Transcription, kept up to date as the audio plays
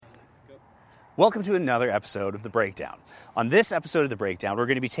Welcome to another episode of The Breakdown. On this episode of The Breakdown, we're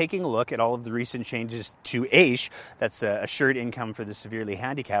going to be taking a look at all of the recent changes to AISH, that's assured income for the severely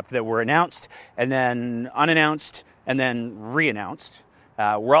handicapped, that were announced and then unannounced and then re-announced.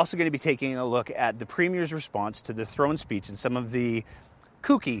 We're also going to be taking a look at the Premier's response to the throne speech and some of the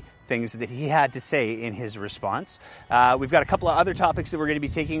kooky things that he had to say in his response. We've got a couple of other topics that we're going to be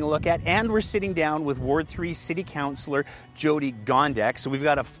taking a look at, and we're sitting down with Ward 3 City Councillor Jyoti Gondek. So we've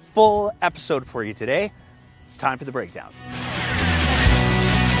got a full episode for you today. It's time for The Breakdown.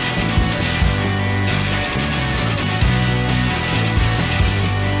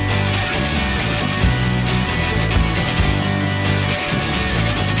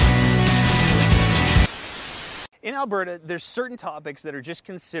 In Alberta, there's certain topics that are just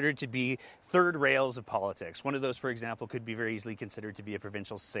considered to be third rails of politics. One of those, for example, could be very easily considered to be a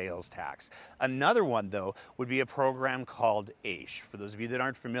provincial sales tax. Another one, though, would be a program called AISH. For those of you that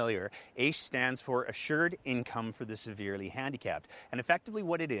aren't familiar, AISH stands for Assured Income for the Severely Handicapped. And effectively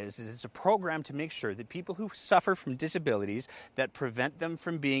what it is it's a program to make sure that people who suffer from disabilities that prevent them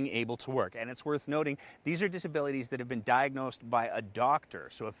from being able to work. And it's worth noting, these are disabilities that have been diagnosed by a doctor.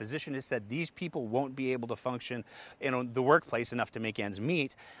 So a physician has said these people won't be able to function in the workplace enough to make ends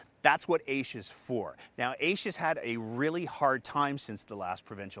meet. That's what AISH is for. Now, AISH has had a really hard time since the last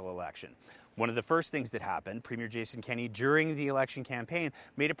provincial election. One of the first things that happened, Premier Jason Kenney, during the election campaign,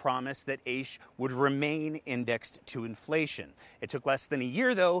 made a promise that AISH would remain indexed to inflation. It took less than a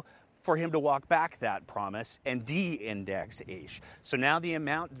year, though, for him to walk back that promise and de-index AISH. So now the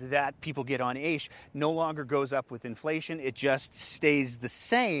amount that people get on AISH no longer goes up with inflation. It just stays the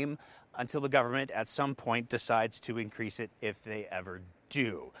same until the government at some point decides to increase it, if they ever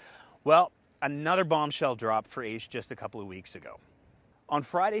do. Well, another bombshell dropped for AISH just a couple of weeks ago. On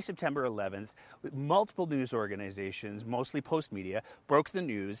Friday, September 11th, multiple news organizations, mostly Post Media, broke the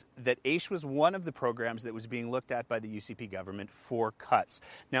news that AISH was one of the programs that was being looked at by the UCP government for cuts.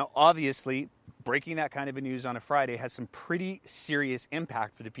 Now, obviously, breaking that kind of a news on a Friday has some pretty serious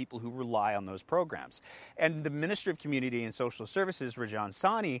impact for the people who rely on those programs. And the Minister of Community and Social Services, Rajan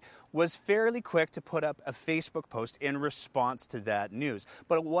Sani, was fairly quick to put up a Facebook post in response to that news.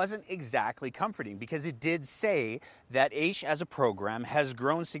 But it wasn't exactly comforting because it did say that AISH as a program has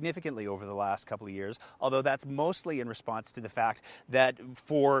grown significantly over the last couple of years, although that's mostly in response to the fact that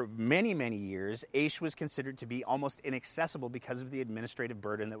for many, many years, AISH was considered to be almost inaccessible because of the administrative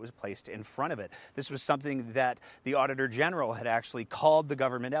burden that was placed in front of it. This was something that the Auditor General had actually called the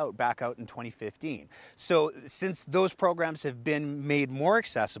government back out in 2015. So since those programs have been made more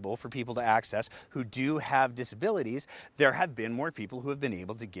accessible for people to access who do have disabilities, there have been more people who have been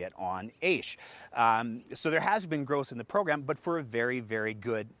able to get on AISH. So there has been growth in the program, but for a very, very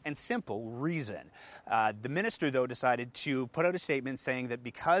good and simple reason. The minister, though, decided to put out a statement saying that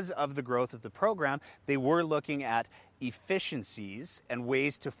because of the growth of the program, they were looking at efficiencies and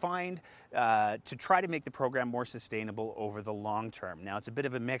ways to find, to try to make the program more sustainable over the long term. Now, it's a bit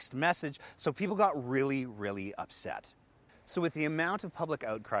of a mixed message, so people got really, really upset. So with the amount of public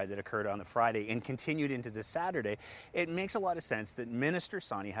outcry that occurred on the Friday and continued into the Saturday, it makes a lot of sense that Minister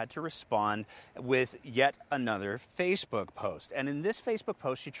Sani had to respond with yet another Facebook post. And in this Facebook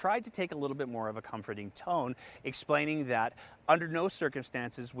post, she tried to take a little bit more of a comforting tone, explaining that under no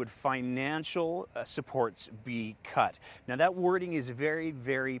circumstances would financial supports be cut. Now, that wording is very,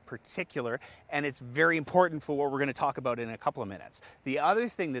 very particular, and it's very important for what we're going to talk about in a couple of minutes. The other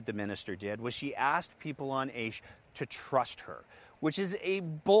thing that the minister did was she asked people on AISH to trust her, which is a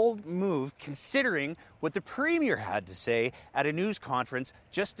bold move considering what the Premier had to say at a news conference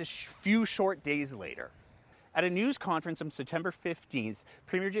just a few short days later. At a news conference on September 15th,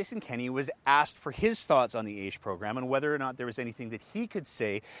 Premier Jason Kenney was asked for his thoughts on the AISH program and whether or not there was anything that he could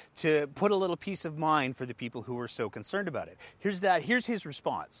say to put a little peace of mind for the people who were so concerned about it. Here's his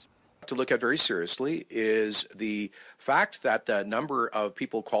response. To look at very seriously is the fact that the number of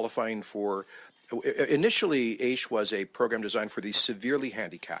people qualifying for, initially AISH was a program designed for the severely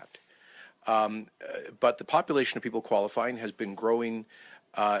handicapped, but the population of people qualifying has been growing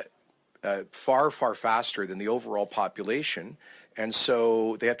far, far faster than the overall population. And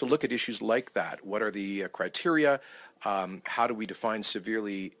so they have to look at issues like that. What are the criteria? How do we define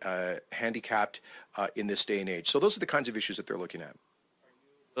severely handicapped in this day and age? So those are the kinds of issues that they're looking at.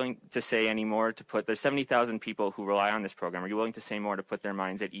 Willing to say any more there's 70,000 people who rely on this program. Are you willing to say more to put their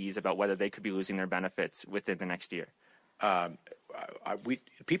minds at ease about whether they could be losing their benefits within the next year?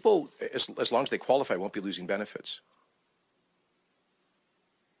 People, as long as they qualify, won't be losing benefits.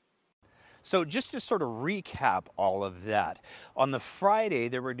 So just to sort of recap all of that, on the Friday,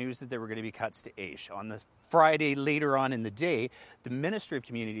 there were news that there were going to be cuts to AISH. On the Friday, later on in the day, the Minister of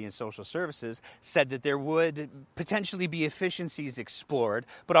Community and Social Services said that there would potentially be efficiencies explored.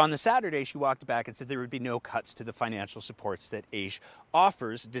 But on the Saturday, she walked back and said there would be no cuts to the financial supports that AISH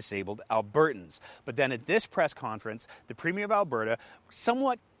offers disabled Albertans. But then at this press conference, the Premier of Alberta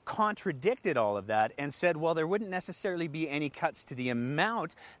somewhat contradicted all of that and said, well, there wouldn't necessarily be any cuts to the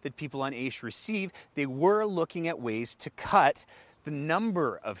amount that people on AISH receive. They were looking at ways to cut the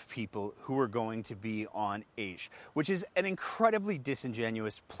number of people who are going to be on AISH, which is an incredibly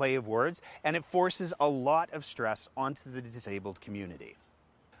disingenuous play of words, and it forces a lot of stress onto the disabled community.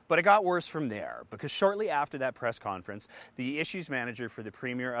 But it got worse from there, because shortly after that press conference, the issues manager for the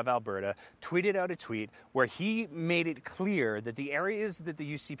Premier of Alberta tweeted out a tweet where he made it clear that the areas that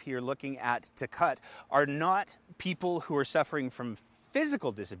the UCP are looking at to cut are not people who are suffering from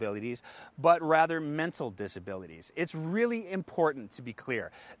physical disabilities, but rather mental disabilities. It's really important to be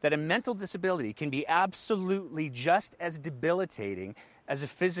clear that a mental disability can be absolutely just as debilitating as a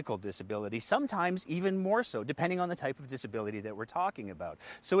physical disability, sometimes even more so, depending on the type of disability that we're talking about.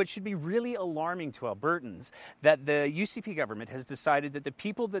 So it should be really alarming to Albertans that the UCP government has decided that the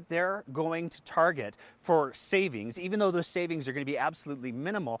people that they're going to target for savings, even though those savings are going to be absolutely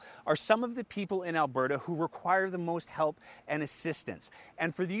minimal, are some of the people in Alberta who require the most help and assistance.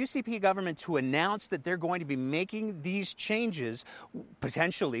 And for the UCP government to announce that they're going to be making these changes,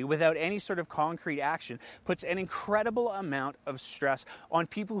 potentially without any sort of concrete action, puts an incredible amount of stress on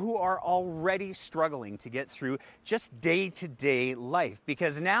people who are already struggling to get through just day-to-day life,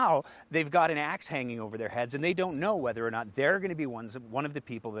 because now they've got an axe hanging over their heads and they don't know whether or not they're going to be one of the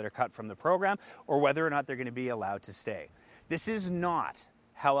people that are cut from the program or whether or not they're going to be allowed to stay. This is not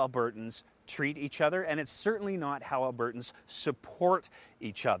how Albertans treat each other, and it's certainly not how Albertans support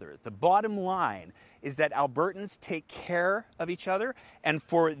each other. The bottom line is that Albertans take care of each other, and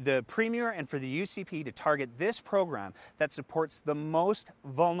for the Premier and for the UCP to target this program that supports the most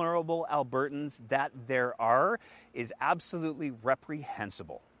vulnerable Albertans that there are is absolutely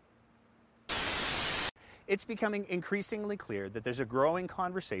reprehensible. It's becoming increasingly clear that there's a growing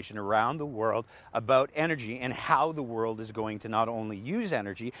conversation around the world about energy and how the world is going to not only use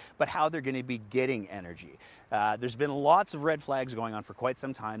energy, but how they're going to be getting energy. There's been lots of red flags going on for quite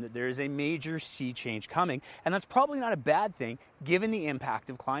some time that there is a major sea change coming, and that's probably not a bad thing given the impact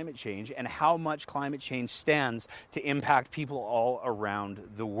of climate change and how much climate change stands to impact people all around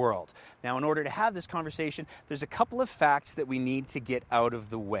the world. Now, in order to have this conversation, there's a couple of facts that we need to get out of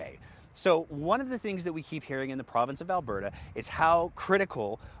the way. So one of the things that we keep hearing in the province of Alberta is how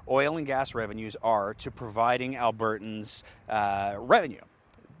critical oil and gas revenues are to providing Albertans revenue.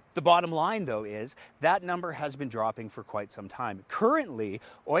 The bottom line, though, is that number has been dropping for quite some time. Currently,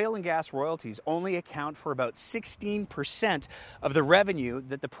 oil and gas royalties only account for about 16% of the revenue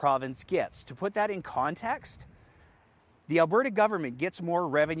that the province gets. To put that in context, the Alberta government gets more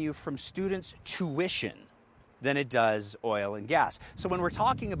revenue from students' tuition than it does oil and gas. So when we're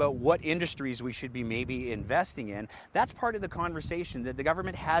talking about what industries we should be maybe investing in, that's part of the conversation that the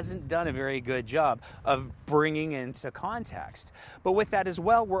government hasn't done a very good job of bringing into context. But with that as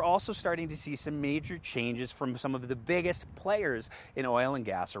well, we're also starting to see some major changes from some of the biggest players in oil and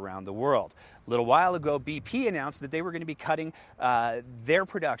gas around the world. A little while ago, BP announced that they were going to be cutting their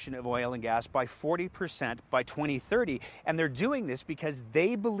production of oil and gas by 40% by 2030. And they're doing this because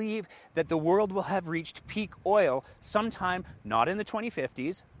they believe that the world will have reached peak oil sometime not in the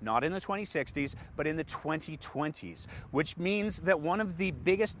 2050s, not in the 2060s, but in the 2020s, which means that one of the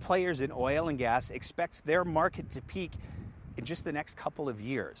biggest players in oil and gas expects their market to peak in just the next couple of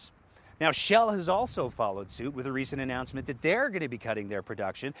years. Now, Shell has also followed suit with a recent announcement that they're going to be cutting their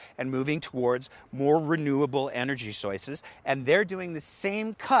production and moving towards more renewable energy sources, and they're doing the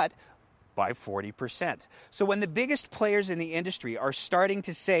same cut by 40%. So when the biggest players in the industry are starting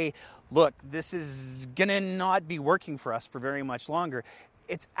to say, look, this is going to not be working for us for very much longer,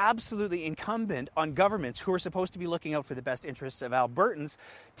 it's absolutely incumbent on governments who are supposed to be looking out for the best interests of Albertans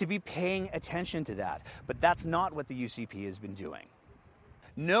to be paying attention to that. But that's not what the UCP has been doing.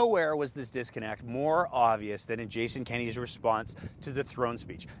 Nowhere was this disconnect more obvious than in Jason Kenney's response to the throne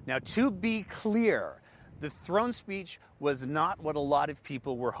speech. Now, to be clear, The throne speech was not what a lot of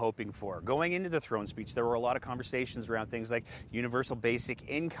people were hoping for. Going into the throne speech, there were a lot of conversations around things like universal basic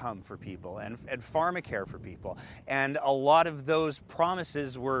income for people and pharmacare for people. And a lot of those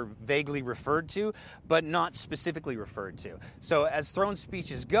promises were vaguely referred to, but not specifically referred to. So as throne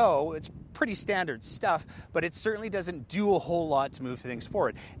speeches go, it's pretty standard stuff, but it certainly doesn't do a whole lot to move things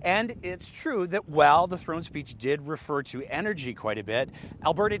forward. And it's true that while the throne speech did refer to energy quite a bit,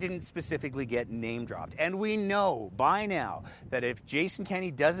 Alberta didn't specifically get name dropped. And we know by now that if Jason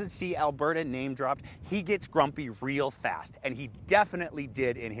Kenney doesn't see Alberta name dropped, he gets grumpy real fast. And he definitely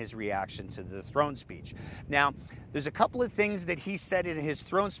did in his reaction to the throne speech. Now, there's a couple of things that he said in his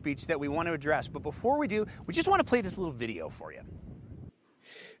throne speech that we want to address. But before we do, we just want to play this little video for you.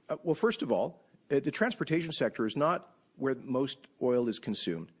 Well, first of all, the transportation sector is not where most oil is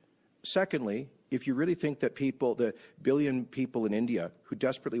consumed. Secondly, if you really think that the billion people in India who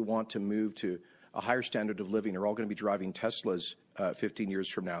desperately want to move to a higher standard of living are all going to be driving Teslas 15 years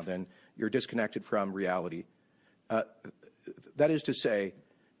from now, then you're disconnected from reality. That is to say,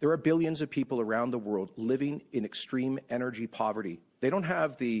 there are billions of people around the world living in extreme energy poverty. They don't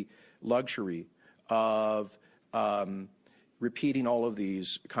have the luxury of repeating all of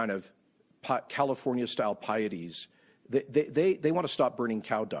these kind of California-style pieties. They want to stop burning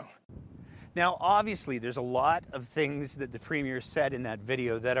cow dung. Now, obviously, there's a lot of things that the Premier said in that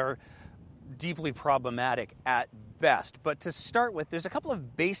video that are deeply problematic at best. But to start with, there's a couple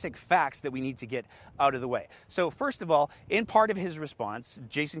of basic facts that we need to get out of the way. So first of all, in part of his response,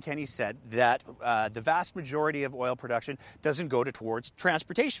 Jason Kenney said that the vast majority of oil production doesn't go towards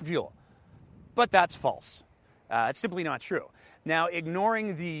transportation fuel. But that's false. It's simply not true. Now,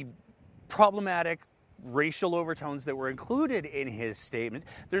 ignoring the problematic racial overtones that were included in his statement,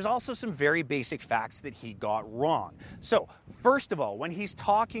 there's also some very basic facts that he got wrong. So, first of all, when he's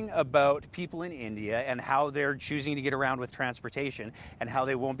talking about people in India and how they're choosing to get around with transportation and how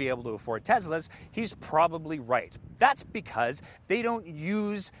they won't be able to afford Teslas, he's probably right. That's because they don't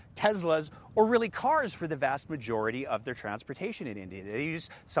use Teslas or really cars for the vast majority of their transportation in India. They use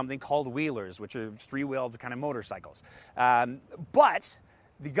something called wheelers, which are three-wheeled kind of motorcycles. But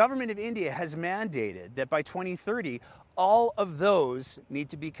the government of India has mandated that by 2030, all of those need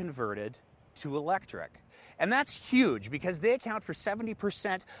to be converted to electric. And that's huge because they account for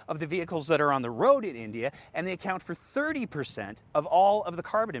 70% of the vehicles that are on the road in India, and they account for 30% of all of the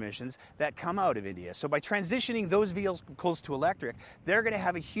carbon emissions that come out of India. So by transitioning those vehicles to electric, they're going to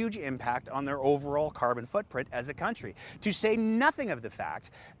have a huge impact on their overall carbon footprint as a country. To say nothing of the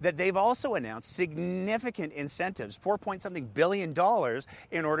fact that they've also announced significant incentives, $4-something billion,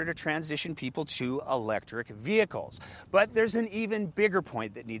 in order to transition people to electric vehicles. But there's an even bigger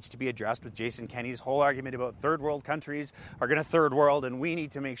point that needs to be addressed with Jason Kenney's whole argument about third world countries are going to third world, and we need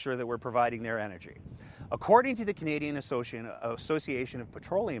to make sure that we're providing their energy. According to the Canadian Association of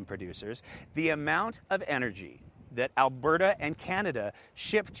Petroleum Producers, the amount of energy that Alberta and Canada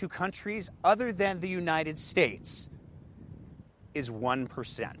ship to countries other than the United States is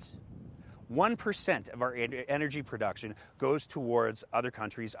 1%. 1% of our energy production goes towards other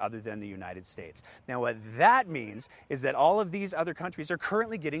countries other than the United States. Now, what that means is that all of these other countries are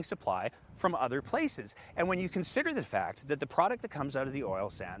currently getting supply from other places. And when you consider the fact that the product that comes out of the oil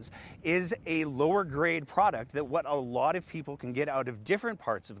sands is a lower grade product that what a lot of people can get out of different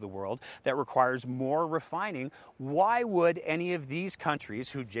parts of the world that requires more refining, why would any of these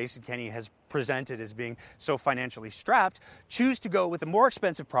countries, who Jason Kenney has presented as being so financially strapped, choose to go with a more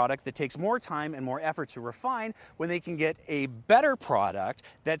expensive product that takes more time and more effort to refine when they can get a better product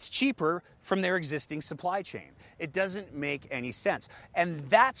that's cheaper from their existing supply chain? It doesn't make any sense. And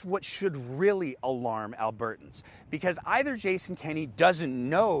that's what should really alarm Albertans, because either Jason Kenney doesn't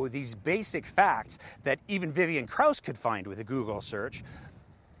know these basic facts that even Vivian Krause could find with a Google search,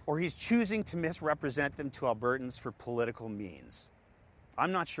 or he's choosing to misrepresent them to Albertans for political means.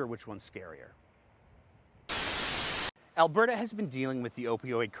 I'm not sure which one's scarier. Alberta has been dealing with the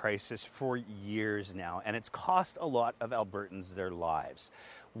opioid crisis for years now, and it's cost a lot of Albertans their lives.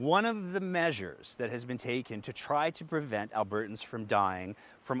 One of the measures that has been taken to try to prevent Albertans from dying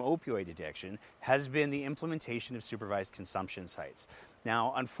from opioid addiction has been the implementation of supervised consumption sites.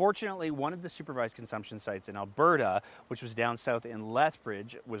 Now, unfortunately, one of the supervised consumption sites in Alberta, which was down south in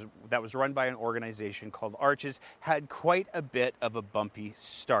Lethbridge, that was run by an organization called AISH, had quite a bit of a bumpy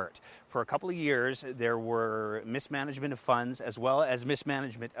start. For a couple of years, there were mismanagement of funds as well as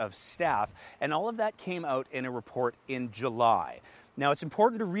mismanagement of staff, and all of that came out in a report in July. Now, it's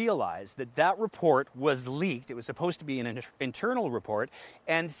important to realize that that report was leaked. It was supposed to be an internal report,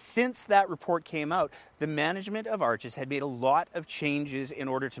 and since that report came out, the management of Arches had made a lot of changes in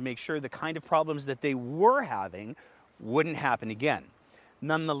order to make sure the kind of problems that they were having wouldn't happen again.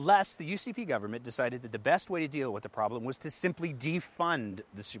 Nonetheless, the UCP government decided that the best way to deal with the problem was to simply defund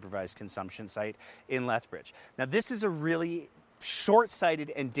the supervised consumption site in Lethbridge. Now, this is a really short-sighted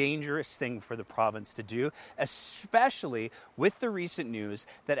and dangerous thing for the province to do, especially with the recent news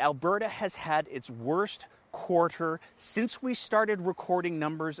that Alberta has had its worst quarter since we started recording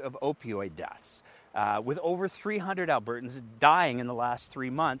numbers of opioid deaths, with over 300 Albertans dying in the last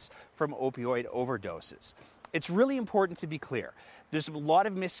 3 months from opioid overdoses. It's really important to be clear. There's a lot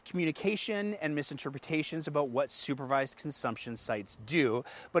of miscommunication and misinterpretations about what supervised consumption sites do,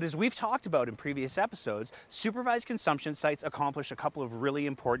 but as we've talked about in previous episodes, supervised consumption sites accomplish a couple of really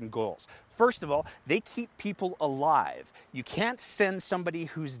important goals. First of all, they keep people alive. You can't send somebody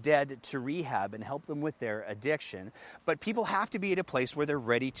who's dead to rehab and help them with their addiction, but people have to be at a place where they're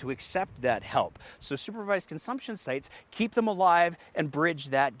ready to accept that help. So supervised consumption sites keep them alive and bridge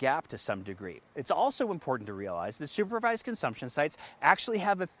that gap to some degree. It's also important to realize that supervised consumption sites actually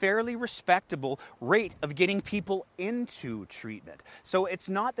have a fairly respectable rate of getting people into treatment. So it's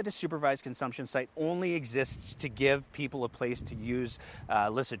not that a supervised consumption site only exists to give people a place to use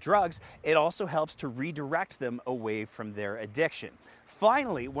illicit drugs. It also helps to redirect them away from their addiction.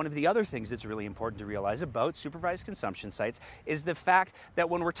 Finally, one of the other things that's really important to realize about supervised consumption sites is the fact that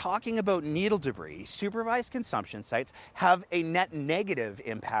when we're talking about needle debris, supervised consumption sites have a net negative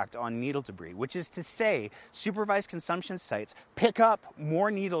impact on needle debris, which is to say supervised consumption sites pick up more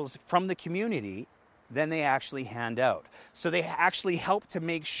needles from the community than they actually hand out. So they actually help to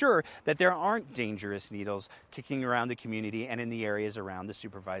make sure that there aren't dangerous needles kicking around the community and in the areas around the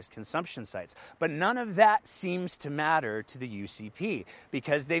supervised consumption sites. But none of that seems to matter to the UCP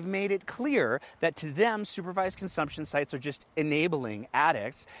because they've made it clear that to them, supervised consumption sites are just enabling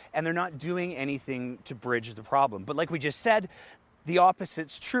addicts and they're not doing anything to bridge the problem. But like we just said, the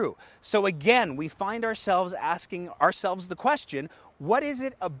opposite's true. So again, we find ourselves asking ourselves the question, what is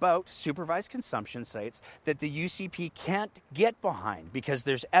it about supervised consumption sites that the UCP can't get behind? Because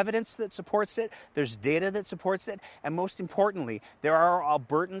there's evidence that supports it, there's data that supports it, and most importantly, there are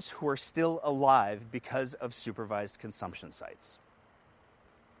Albertans who are still alive because of supervised consumption sites.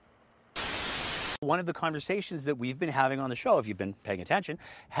 One of the conversations that we've been having on the show, if you've been paying attention,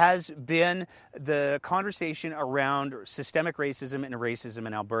 has been the conversation around systemic racism and racism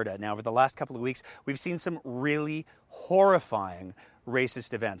in Alberta. Now, over the last couple of weeks, we've seen some really horrifying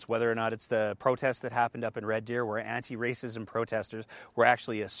racist events, whether or not it's the protest that happened up in Red Deer where anti-racism protesters were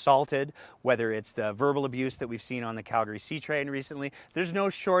actually assaulted, whether it's the verbal abuse that we've seen on the Calgary C train recently. There's no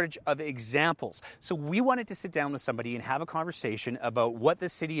shortage of examples. So we wanted to sit down with somebody and have a conversation about what the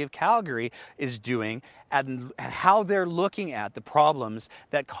city of Calgary is doing and how they're looking at the problems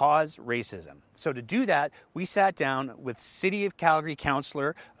that cause racism. So to do that, we sat down with City of Calgary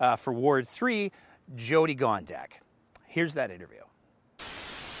Councillor for Ward 3, Jyoti Gondek. Here's that interview.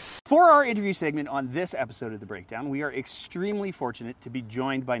 For our interview segment on this episode of The Breakdown, we are extremely fortunate to be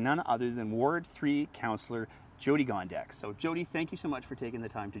joined by none other than Ward 3 Councillor Jyoti Gondek. So Jyoti, thank you so much for taking the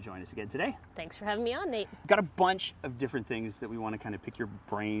time to join us again today. Thanks for having me on, Nate. Got a bunch of different things that we want to kind of pick your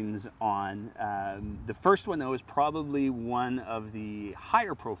brains on. The first one, though, is probably one of the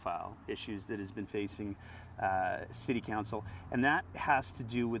higher profile issues that has been facing City Council, and that has to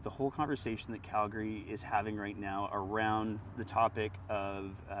do with the whole conversation that Calgary is having right now around the topic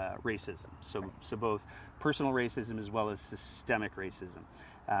of racism. So both personal racism as well as systemic racism.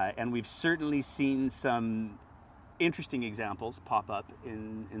 And we've certainly seen some interesting examples pop up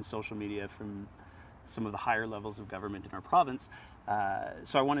in social media from some of the higher levels of government in our province.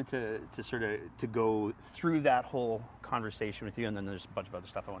 So I wanted to sort of to go through that whole conversation with you, and then there's a bunch of other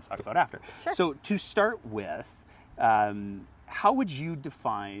stuff I want to talk about after. Sure. So to start with, how would you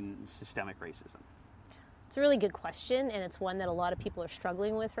define systemic racism? It's a really good question, and it's one that a lot of people are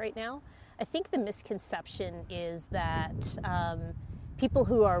struggling with right now. I think the misconception is that people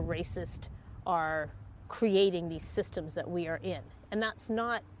who are racist are creating these systems that we are in. And that's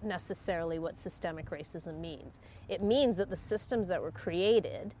not necessarily what systemic racism means. It means that the systems that were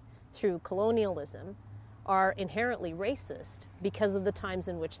created through colonialism are inherently racist because of the times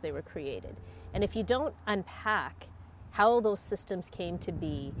in which they were created. And if you don't unpack how those systems came to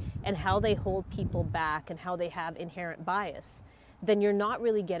be and how they hold people back and how they have inherent bias, then you're not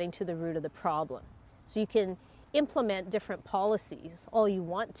really getting to the root of the problem. So you can implement different policies all you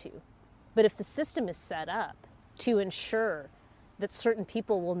want to, but if the system is set up to ensure that certain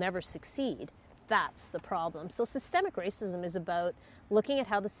people will never succeed, That's the problem. So systemic racism is about looking at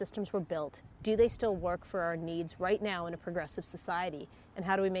how the systems were built. Do they still work for our needs right now in a progressive society? And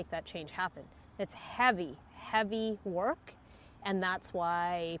how do we make that change happen? It's heavy, heavy work, and that's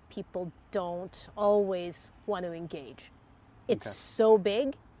why people don't always want to engage. It's so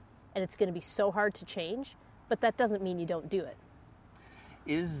big, and it's going to be so hard to change, but that doesn't mean you don't do it.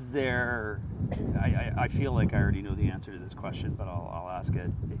 Is there, I feel like I already know the answer to this question, but I'll ask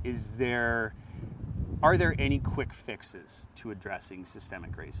it. Are there any quick fixes to addressing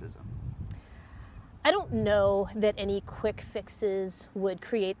systemic racism? I don't know that any quick fixes would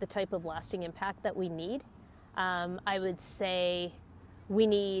create the type of lasting impact that we need. I would say we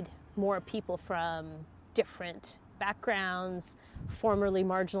need more people from different backgrounds, formerly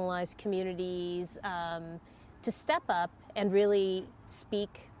marginalized communities, to step up and really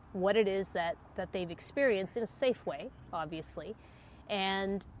speak what it is that they've experienced in a safe way, obviously,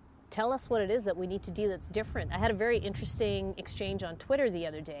 and tell us what it is that we need to do that's different. I had a very interesting exchange on Twitter the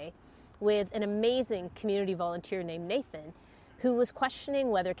other day with an amazing community volunteer named Nathan, who was questioning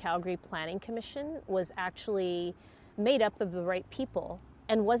whether Calgary Planning Commission was actually made up of the right people,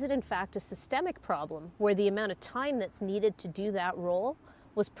 and was it in fact a systemic problem where the amount of time that's needed to do that role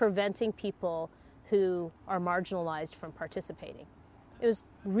was preventing people who are marginalized from participating. It was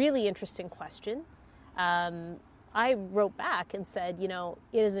a really interesting question. I wrote back and said, it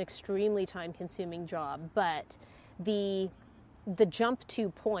is an extremely time-consuming job, but the jump to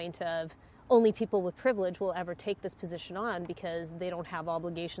point of only people with privilege will ever take this position on because they don't have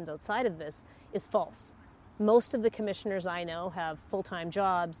obligations outside of this is false. Most of the commissioners I know have full-time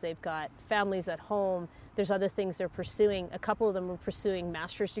jobs. They've got families at home. There's other things they're pursuing. A couple of them are pursuing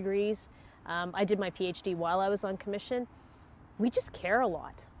master's degrees. I did my PhD while I was on commission. We just care a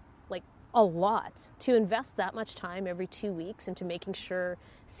lot, like a lot. To invest that much time every 2 weeks into making sure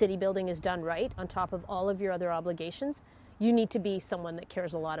city building is done right on top of all of your other obligations, you need to be someone that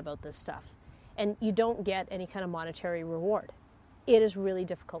cares a lot about this stuff. And you don't get any kind of monetary reward. It is really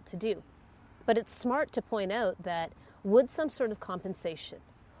difficult to do. But it's smart to point out that would some sort of compensation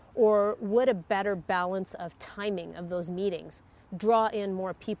or would a better balance of timing of those meetings draw in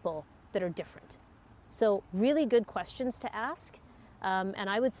more people that are different? So really good questions to ask. And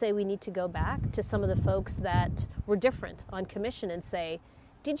I would say we need to go back to some of the folks that were different on commission and say,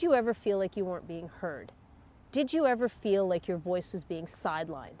 did you ever feel like you weren't being heard? Did you ever feel like your voice was being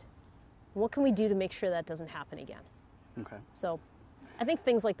sidelined? What can we do to make sure that doesn't happen again? Okay. So I think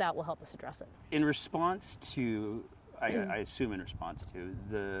things like that will help us address it. In response to, I assume in response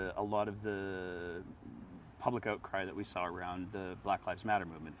to, a lot of the public outcry that we saw around the Black Lives Matter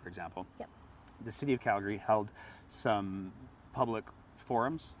movement, for example, Yep. the City of Calgary held some public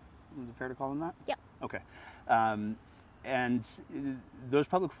forums. Is it fair to call them that? Yeah. Okay. And those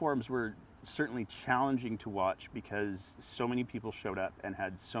public forums were certainly challenging to watch because so many people showed up and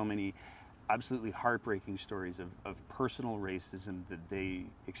had so many absolutely heartbreaking stories of personal racism that they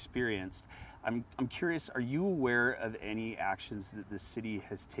experienced. I'm curious, are you aware of any actions that the city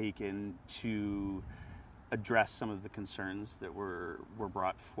has taken to address some of the concerns that were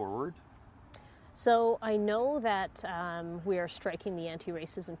brought forward? So I know that we are striking the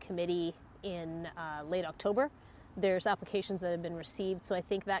Anti-Racism Committee in late October. There's applications that have been received, so I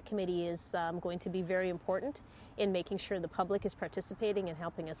think that committee is going to be very important in making sure the public is participating and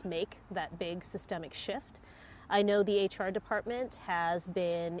helping us make that big systemic shift. I know the HR department has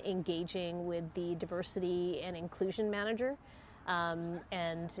been engaging with the diversity and inclusion manager, and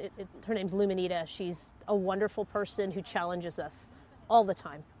her name's Luminita. She's a wonderful person who challenges us all the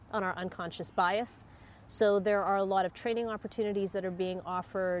time on our unconscious bias. So there are a lot of training opportunities that are being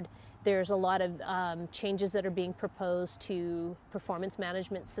offered. There's a lot of changes that are being proposed to performance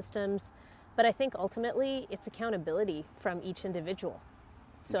management systems. But I think ultimately it's accountability from each individual.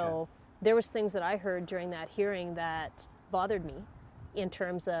 So there was things that I heard during that hearing that bothered me in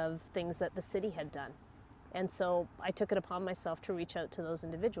terms of things that the city had done. And so I took it upon myself to reach out to those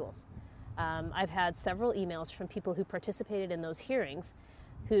individuals. I've had several emails from people who participated in those hearings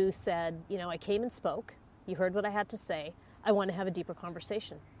who said, I came and spoke. You heard what I had to say. I want to have a deeper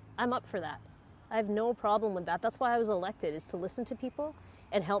conversation. I'm up for that. I have no problem with that. That's why I was elected, is to listen to people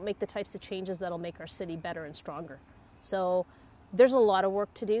and help make the types of changes that'll make our city better and stronger. So there's a lot of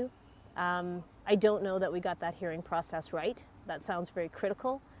work to do. I don't know that we got that hearing process right. That sounds very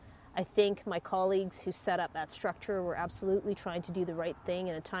critical. I think my colleagues who set up that structure were absolutely trying to do the right thing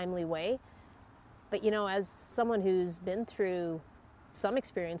in a timely way. But, as someone who's been through some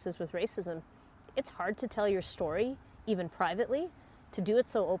experiences with racism, it's hard to tell your story, even privately. To do it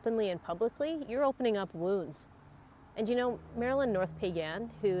so openly and publicly, you're opening up wounds. And you know, Marilyn North Pagan,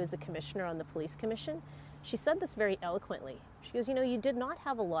 who is a commissioner on the Police Commission, she said this very eloquently. She goes, you know, you did not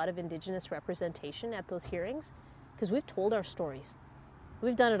have a lot of Indigenous representation at those hearings because we've told our stories.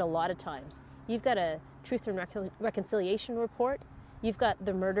 We've done it a lot of times. You've got a Truth and Reconciliation report. You've got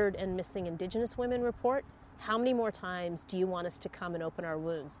the Murdered and Missing Indigenous Women report. How many more times do you want us to come and open our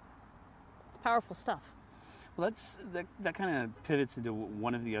wounds? It's powerful stuff. Well, that kind of pivots into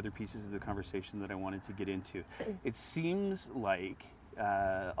one of the other pieces of the conversation that I wanted to get into. It seems like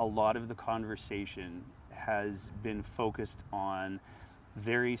a lot of the conversation has been focused on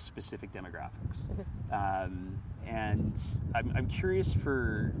very specific demographics. And I'm curious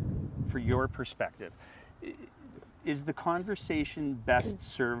for your perspective. Is the conversation best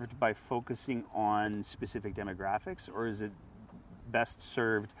served by focusing on specific demographics, or is it best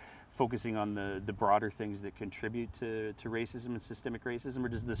served focusing on the broader things that contribute to racism and systemic racism, or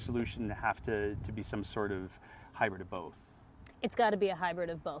does the solution have to be some sort of hybrid of both? It's got to be a hybrid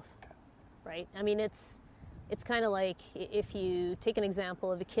of both, right? I mean, it's kind of like if you take an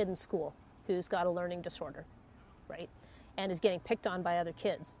example of a kid in school who's got a learning disorder, right, and is getting picked on by other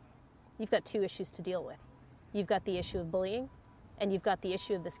kids. You've got two issues to deal with. You've got the issue of bullying, and you've got the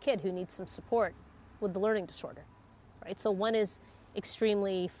issue of this kid who needs some support with the learning disorder, right? So one is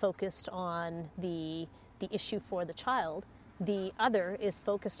extremely focused on the issue for the child. The other is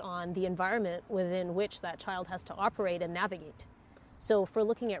focused on the environment within which that child has to operate and navigate. So if we're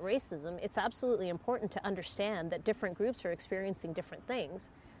looking at racism, it's absolutely important to understand that different groups are experiencing different things.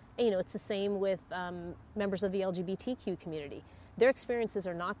 And, you know, it's the same with members of the LGBTQ community. Their experiences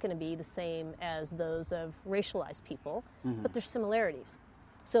are not going to be the same as those of racialized people, but there's similarities.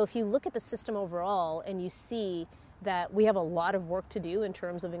 So if you look at the system overall and you see that we have a lot of work to do in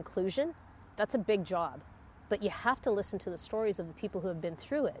terms of inclusion, that's a big job. But you have to listen to the stories of the people who have been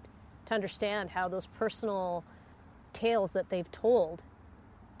through it to understand how those personal tales that they've told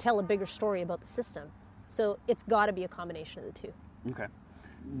tell a bigger story about the system. So it's got to be a combination of the two. Okay.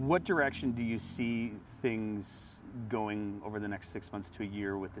 What direction do you see things going over the next 6 months to a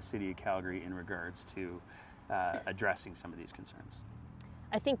year with the City of Calgary in regards to addressing some of these concerns?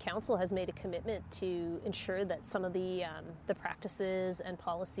 I think Council has made a commitment to ensure that some of the practices and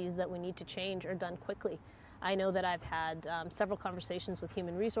policies that we need to change are done quickly. I know that I've had several conversations with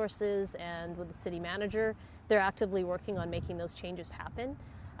Human Resources and with the City Manager. They're actively working on making those changes happen.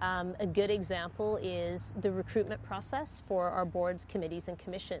 A good example is the recruitment process for our boards, committees, and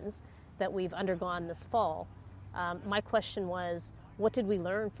commissions that we've undergone this fall. My question was, what did we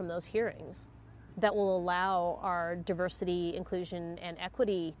learn from those hearings that will allow our diversity, inclusion, and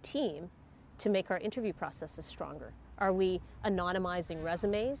equity team to make our interview processes stronger? Are we anonymizing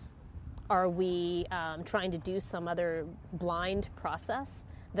resumes? Are we trying to do some other blind process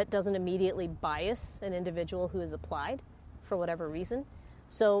that doesn't immediately bias an individual who has applied for whatever reason?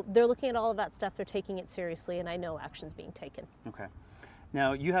 So they're looking at all of that stuff. They're taking it seriously, and I know action's being taken. Okay.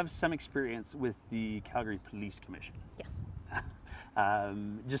 Now, you have some experience with the Calgary Police Commission. Yes.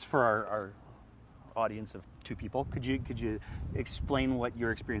 Just for our audience of two people, could you explain what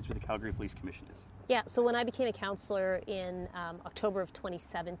your experience with the Calgary Police Commission is? Yeah, so when I became a councillor in October of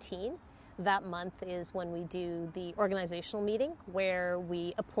 2017, that month is when we do the organizational meeting where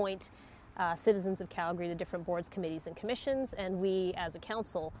we appoint citizens of Calgary to different boards, committees, and commissions, and we as a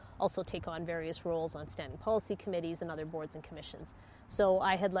council also take on various roles on standing policy committees and other boards and commissions. So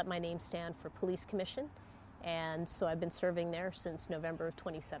I had let my name stand for Police Commission, and so I've been serving there since November of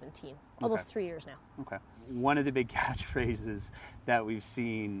 2017, almost 3 years now. Okay. One of the big catchphrases that we've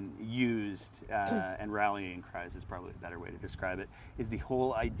seen used, and rallying cries is probably a better way to describe it, is the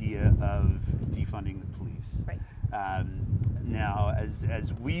whole idea of defunding the police. Right. Now,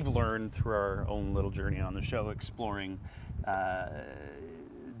 as we've learned through our own little journey on the show, exploring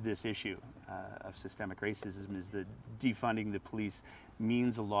this issue of systemic racism, is that defunding the police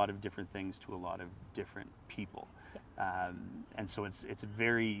means a lot of different things to a lot of different people. Yeah. And so it's a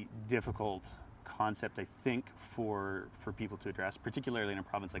very difficult concept, I think, for people to address, particularly in a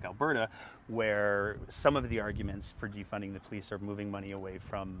province like Alberta, where some of the arguments for defunding the police are moving money away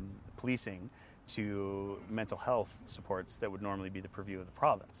from policing to mental health supports that would normally be the purview of the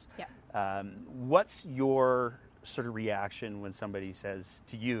province. Yeah. What's your sort of reaction when somebody says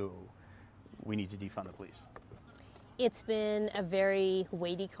to you, we need to defund the police? It's been a very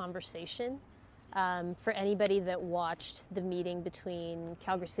weighty conversation. For anybody that watched the meeting between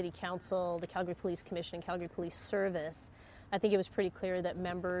Calgary City Council, the Calgary Police Commission, and Calgary Police Service, I think it was pretty clear that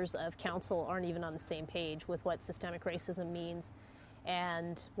members of council aren't even on the same page with what systemic racism means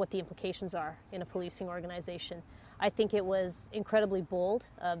and what the implications are in a policing organization. I think it was incredibly bold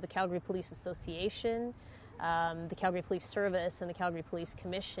of the Calgary Police Association, the Calgary Police Service and the Calgary Police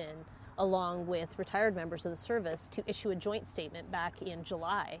Commission, along with retired members of the service, to issue a joint statement back in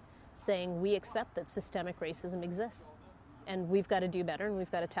July saying we accept that systemic racism exists and we've got to do better and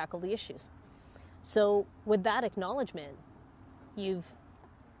we've got to tackle the issues. So with that acknowledgement, you've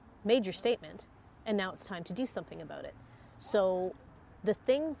made your statement and now it's time to do something about it. So the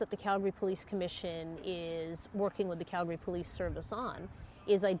things that the Calgary Police Commission is working with the Calgary Police Service on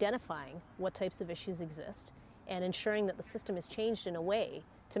is identifying what types of issues exist and ensuring that the system is changed in a way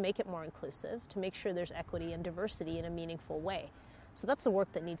to make it more inclusive, to make sure there's equity and diversity in a meaningful way. So that's the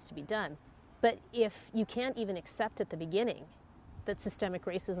work that needs to be done. But if you can't even accept at the beginning that systemic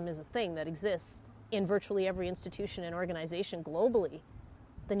racism is a thing that exists in virtually every institution and organization globally,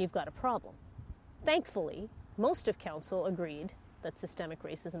 then you've got a problem. Thankfully, most of council agreed that systemic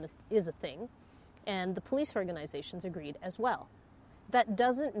racism is a thing, and the police organizations agreed as well. That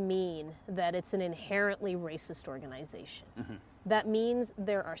doesn't mean that it's an inherently racist organization. Mm-hmm. That means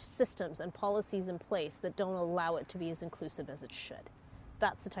there are systems and policies in place that don't allow it to be as inclusive as it should.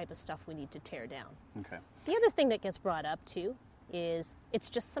 That's the type of stuff we need to tear down. Okay. The other thing that gets brought up, too, is it's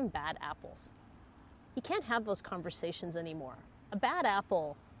just some bad apples. You can't have those conversations anymore. A bad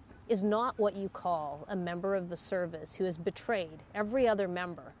apple is not what you call a member of the service who has betrayed every other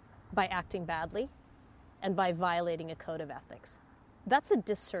member by acting badly and by violating a code of ethics. That's a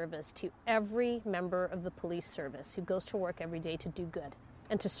disservice to every member of the police service who goes to work every day to do good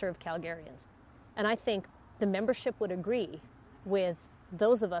and to serve Calgarians. And I think the membership would agree with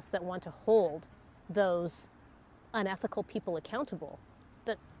those of us that want to hold those unethical people accountable,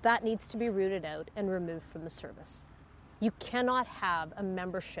 that that needs to be rooted out and removed from the service. You cannot have a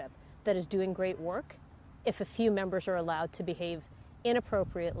membership that is doing great work if a few members are allowed to behave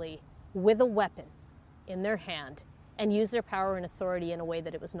inappropriately with a weapon in their hand and use their power and authority in a way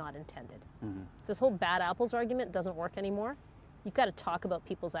that it was not intended. Mm-hmm. So this whole bad apples argument doesn't work anymore. You've got to talk about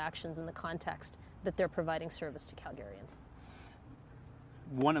people's actions in the context that they're providing service to Calgarians.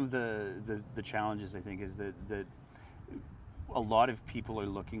 One of the challenges, I think, is that a lot of people are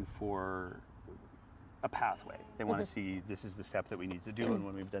looking for a pathway. They want to see, this is the step that we need to do, and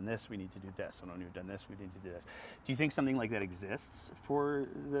when we've done this, we need to do this, and when we've done this, we need to do this. Do you think something like that exists for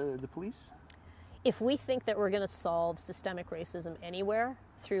the police? If we think that we're going to solve systemic racism anywhere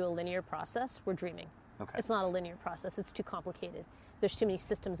through a linear process, we're dreaming. Okay. It's not a linear process. It's too complicated. There's too many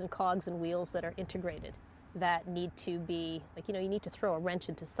systems and cogs and wheels that are integrated that need to be, you need to throw a wrench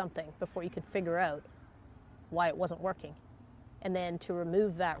into something before you can figure out why it wasn't working. And then to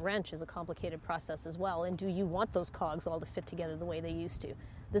remove that wrench is a complicated process as well. And do you want those cogs all to fit together the way they used to?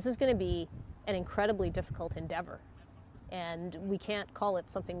 This is going to be an incredibly difficult endeavor. And we can't call it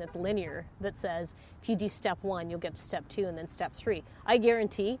something that's linear, that says, if you do step 1, you'll get to step 2 and then step 3. I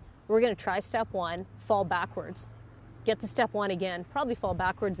guarantee we're going to try step 1, fall backwards, get to step 1 again, probably fall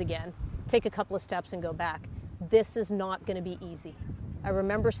backwards again, take a couple of steps and go back. This is not going to be easy. I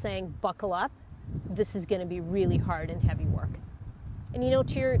remember saying, buckle up. This is going to be really hard and heavy work. And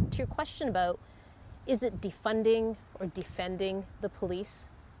to your question about, is it defunding or defending the police?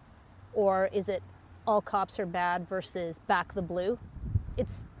 Or is it all cops are bad versus back the blue?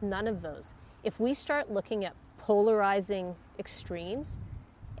 It's none of those. If we start looking at polarizing extremes,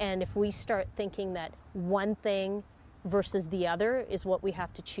 and if we start thinking that one thing versus the other is what we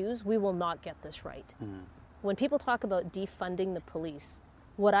have to choose, we will not get this right. Mm-hmm. When people talk about defunding the police,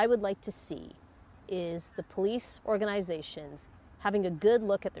 what I would like to see is the police organizations having a good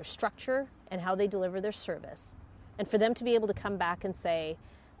look at their structure and how they deliver their service, and for them to be able to come back and say,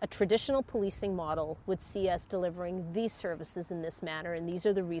 a traditional policing model would see us delivering these services in this manner, and these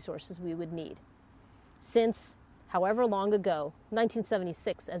are the resources we would need. Since however long ago,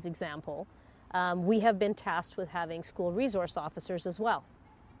 1976 as example, we have been tasked with having school resource officers as well.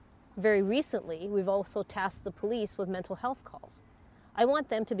 Very recently, we've also tasked the police with mental health calls. I want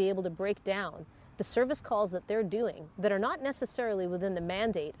them to be able to break down the service calls that they're doing that are not necessarily within the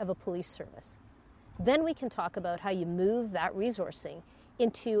mandate of a police service. Then we can talk about how you move that resourcing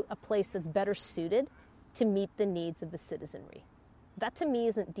into a place that's better suited to meet the needs of the citizenry. That to me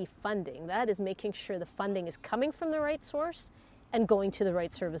isn't defunding. That is making sure the funding is coming from the right source and going to the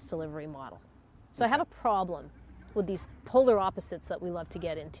right service delivery model. So I have a problem with these polar opposites that we love to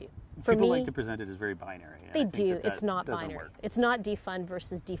get into. For People me, like to present it as very binary. They do. It's not doesn't binary. work. It's not defund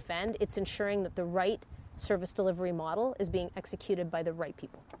versus defend. It's ensuring that the right service delivery model is being executed by the right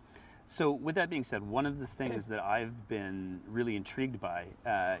people. So with that being said, one of the things that I've been really intrigued by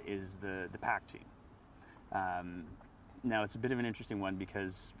is the PAC team. Now, it's a bit of an interesting one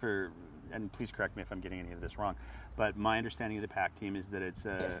because for and please correct me if I'm getting any of this wrong, but my understanding of the PAC team is that it's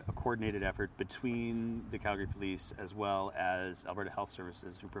a coordinated effort between the Calgary Police as well as Alberta Health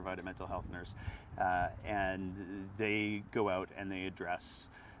Services, who provide a mental health nurse, and they go out and they address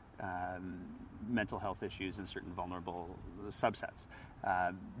mental health issues in certain vulnerable subsets.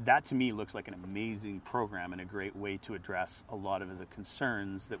 That to me looks like an amazing program and a great way to address a lot of the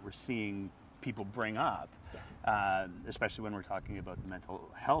concerns that we're seeing people bring up, especially when we're talking about mental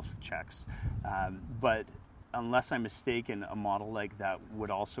health checks. But unless I'm mistaken, a model like that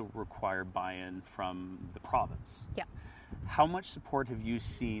would also require buy-in from the province. Yeah. How much support have you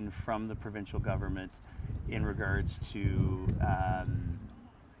seen from the provincial government in regards to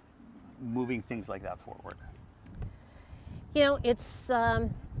moving things like that forward? You know, it's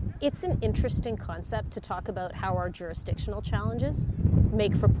an interesting concept to talk about how our jurisdictional challenges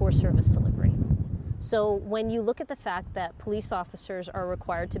make for poor service delivery. So when you look at the fact that police officers are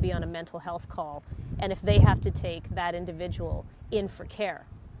required to be on a mental health call, and if they have to take that individual in for care,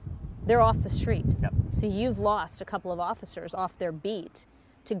 they're off the street. Yep. So you've lost a couple of officers off their beat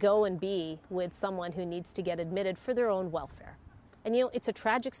to go and be with someone who needs to get admitted for their own welfare. And you know, it's a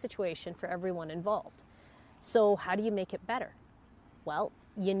tragic situation for everyone involved. So how do you make it better? Well,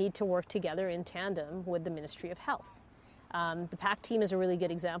 you need to work together in tandem with the Ministry of Health. The PAC team is a really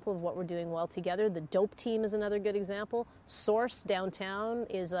good example of what we're doing well together. The DOPE team is another good example. Source downtown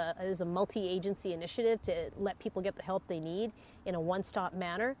is a multi-agency initiative to let people get the help they need in a one-stop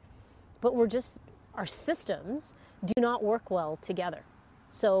manner. But our systems do not work well together.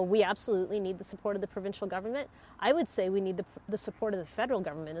 So we absolutely need the support of the provincial government. I would say we need the support of the federal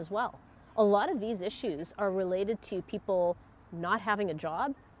government as well. A lot of these issues are related to people not having a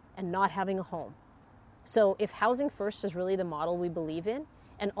job and not having a home. So if housing first is really the model we believe in,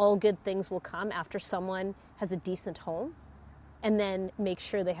 and all good things will come after someone has a decent home, and then make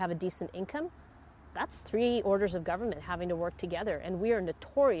sure they have a decent income, that's 3 orders of government having to work together, and we are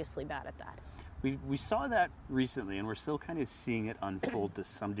notoriously bad at that. We saw that recently, and we're still kind of seeing it unfold to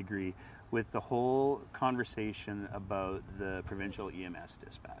some degree with the whole conversation about the provincial EMS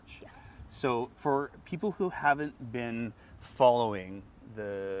dispatch. Yes. So for people who haven't been following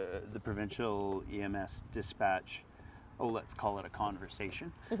the provincial EMS dispatch, let's call it a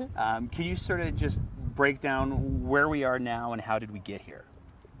conversation, can you sort of just break down where we are now and how did we get here?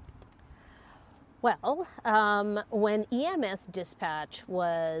 Well, when EMS dispatch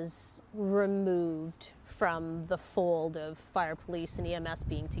was removed from the fold of fire, police, and EMS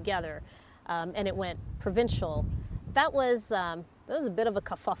being together, and it went provincial, that was a bit of a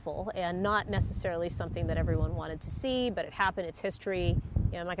kerfuffle and not necessarily something that everyone wanted to see, but it happened, it's history.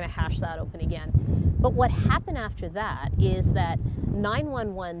 You know, I'm not going to hash that open again. But what happened after that is that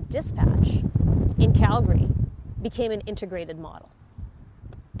 911 dispatch in Calgary became an integrated model.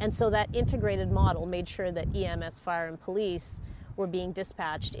 And so that integrated model made sure that EMS, fire, and police were being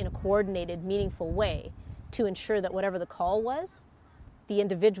dispatched in a coordinated, meaningful way to ensure that whatever the call was, the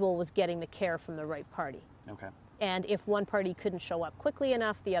individual was getting the care from the right party. Okay. And if one party couldn't show up quickly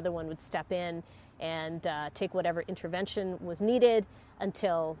enough, the other one would step in and take whatever intervention was needed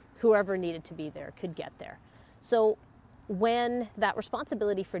until whoever needed to be there could get there. So when that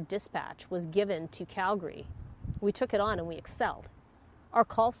responsibility for dispatch was given to Calgary, we took it on and we excelled. Our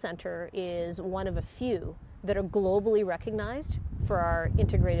call center is one of a few that are globally recognized for our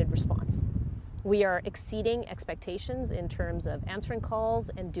integrated response. We are exceeding expectations in terms of answering calls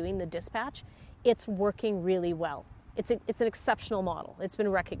and doing the dispatch. It's working really well. It's an exceptional model. It's been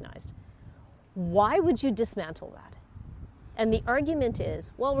recognized. Why would you dismantle that? And the argument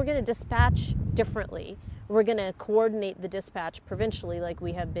is, well, we're going to dispatch differently. We're going to coordinate the dispatch provincially like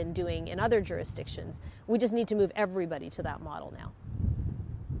we have been doing in other jurisdictions. We just need to move everybody to that model now.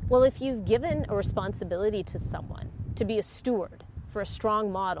 Well, if you've given a responsibility to someone to be a steward for a strong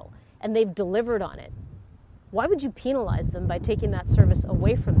model and they've delivered on it, why would you penalize them by taking that service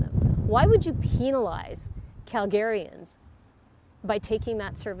away from them? Why would you penalize Calgarians by taking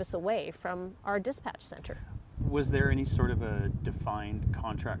that service away from our dispatch center? Was there any sort of a defined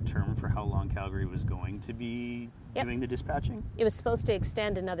contract term for how long Calgary was going to be doing the dispatching? It was supposed to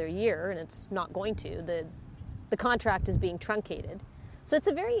extend another year, and it's not going to. The contract is being truncated. So it's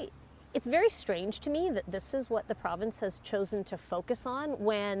very strange to me that this is what the province has chosen to focus on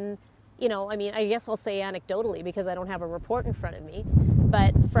when, I guess I'll say anecdotally because I don't have a report in front of me,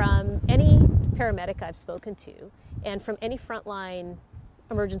 but from any paramedic I've spoken to and from any frontline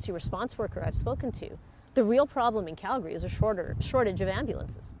emergency response worker I've spoken to, the real problem in Calgary is a shortage of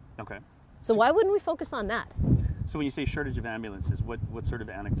ambulances. Okay. So why wouldn't we focus on that? So when you say shortage of ambulances, what sort of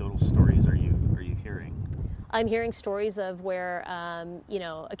anecdotal stories are you hearing? I'm hearing stories of where,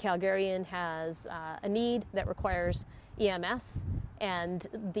 a Calgarian has a need that requires EMS, and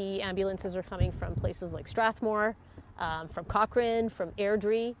the ambulances are coming from places like Strathmore, from Cochrane, from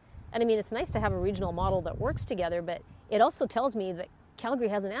Airdrie. And I mean, it's nice to have a regional model that works together, but it also tells me that Calgary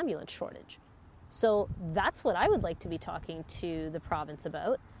has an ambulance shortage. So that's what I would like to be talking to the province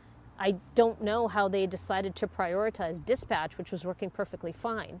about. I don't know how they decided to prioritize dispatch, which was working perfectly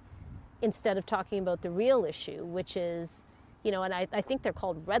fine, instead of talking about the real issue, which is, and I think they're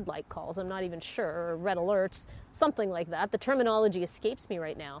called red light calls. I'm not even sure, or red alerts, something like that. The terminology escapes me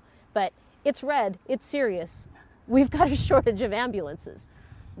right now, but it's red, it's serious. We've got a shortage of ambulances.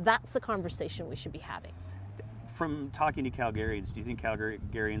 That's the conversation we should be having. From talking to Calgarians, do you think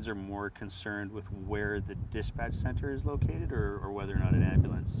Calgarians are more concerned with where the dispatch center is located, or whether or not an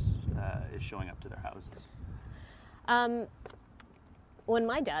ambulance is showing up to their houses? When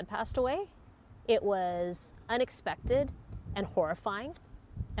my dad passed away, it was unexpected and horrifying.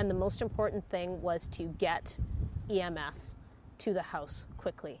 And the most important thing was to get EMS to the house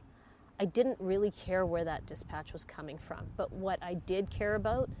quickly. I didn't really care where that dispatch was coming from, but what I did care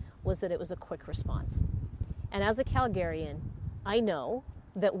about was that it was a quick response. And as a Calgarian, I know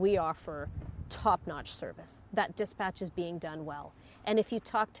that we offer top-notch service. That dispatch is being done well. And if you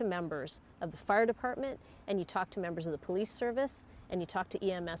talk to members of the fire department, and you talk to members of the police service, and you talk to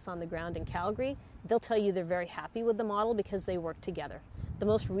EMS on the ground in Calgary, they'll tell you they're very happy with the model because they work together. The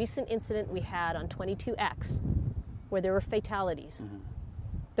most recent incident we had on 22X, where there were fatalities,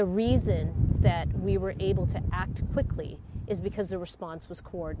 the reason that we were able to act quickly is because the response was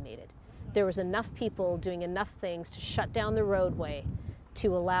coordinated. There was enough people doing enough things to shut down the roadway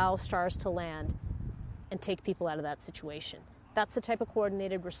to allow stars to land and take people out of that situation. That's the type of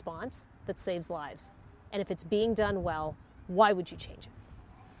coordinated response that saves lives. And if it's being done well, why would you change it?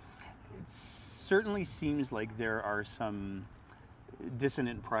 It certainly seems like there are some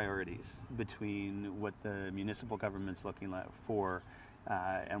dissonant priorities between what the municipal government's looking for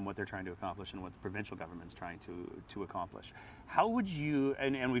and what they're trying to accomplish and what the provincial government's trying to accomplish. How would you,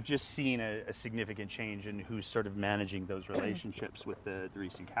 and we've just seen a significant change in who's sort of managing those relationships with the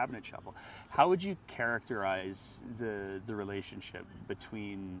recent cabinet shuffle. How would you characterize the relationship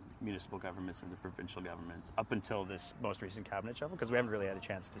between municipal governments and the provincial governments up until this most recent cabinet shuffle? Because we haven't really had a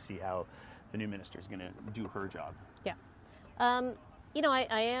chance to see how the new minister is going to do her job. Yeah. I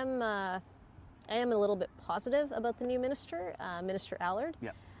am a little bit positive about the new minister, Minister Allard.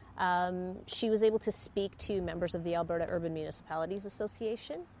 Yeah. She was able to speak to members of the Alberta Urban Municipalities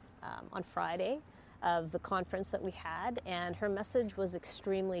Association on Friday of the conference that we had, and her message was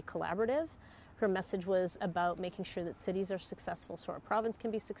extremely collaborative. Her message was about making sure that cities are successful so our province can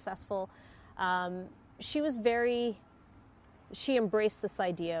be successful. She embraced this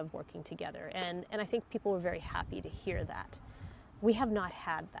idea of working together, and I think people were very happy to hear that. We have not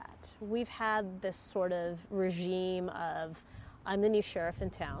had that. We've had this sort of regime of, I'm the new sheriff in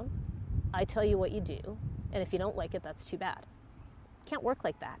town, I tell you what you do, and if you don't like it, that's too bad. It can't work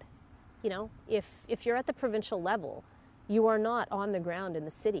like that. If you're at the provincial level, you are not on the ground in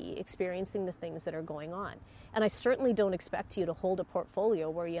the city experiencing the things that are going on. And I certainly don't expect you to hold a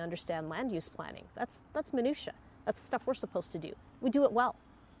portfolio where you understand land use planning. That's minutia. That's the stuff we're supposed to do. We do it well.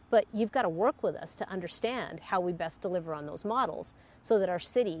 But you've got to work with us to understand how we best deliver on those models so that our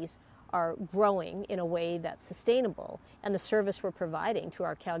cities are growing in a way that's sustainable and the service we're providing to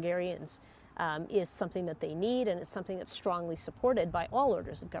our Calgarians is something that they need, and it's something that's strongly supported by all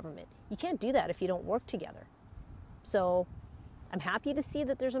orders of government. You can't do that if you don't work together. So I'm happy to see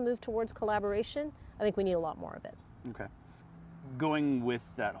that there's a move towards collaboration. I think we need a lot more of it. Okay. Going with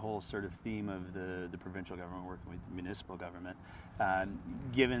that whole sort of theme of the provincial government working with the municipal government,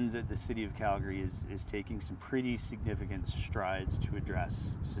 given that the city of Calgary is taking some pretty significant strides to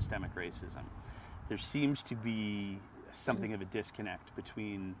address systemic racism, there seems to be something of a disconnect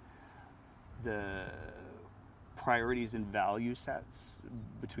between the priorities and value sets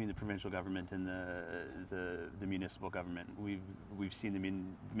between the provincial government and the municipal government. We've seen the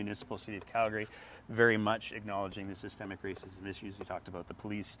municipal city of Calgary very much acknowledging the systemic racism issues. We talked about the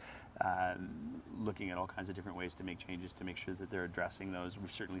police looking at all kinds of different ways to make changes to make sure that they're addressing those.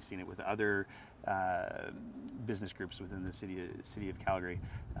 We've certainly seen it with other business groups within the city of Calgary.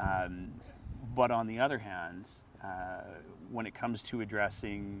 But on the other hand, when it comes to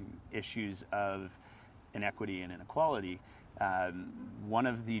addressing issues of inequity and inequality, one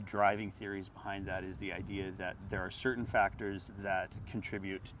of the driving theories behind that is the idea that there are certain factors that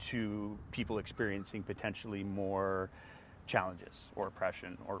contribute to people experiencing potentially more challenges or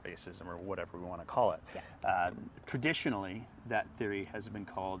oppression or racism or whatever we want to call it. Yeah. Traditionally, that theory has been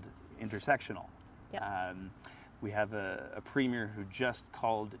called intersectional Yep. We have a premier who just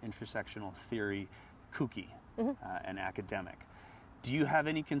called intersectional theory kooky and academic. Do you have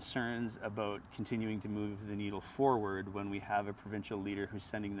any concerns about continuing to move the needle forward when we have a provincial leader who's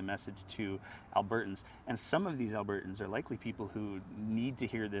sending the message to Albertans? And some of these Albertans are likely people who need to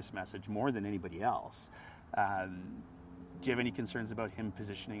hear this message more than anybody else. Do you have any concerns about him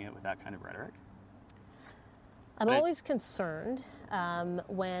positioning it with that kind of rhetoric? I'm always concerned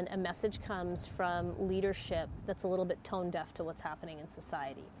when a message comes from leadership that's a little bit tone deaf to what's happening in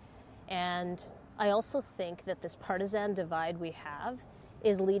society. And I also think that this partisan divide we have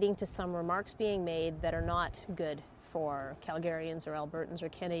is leading to some remarks being made that are not good for Calgarians or Albertans or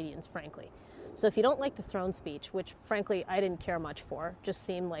Canadians, frankly. So if you don't like the throne speech, which frankly I didn't care much for, just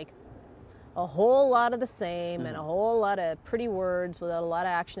seemed like a whole lot of the same and a whole lot of pretty words without a lot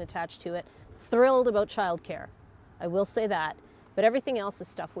of action attached to it, thrilled about childcare. I will say that. But everything else is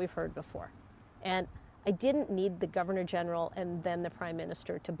stuff we've heard before. And I didn't need the Governor General and then the Prime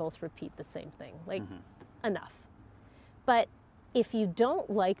Minister to both repeat the same thing. Enough. But if you don't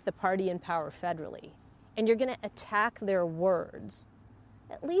like the party in power federally and you're going to attack their words,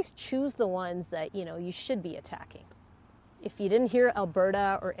 at least choose the ones that, you should be attacking. If you didn't hear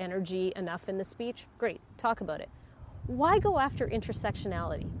Alberta or energy enough in the speech, great, talk about it. Why go after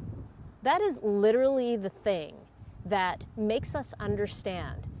intersectionality? That is literally the thing that makes us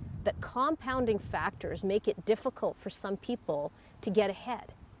understand that compounding factors make it difficult for some people to get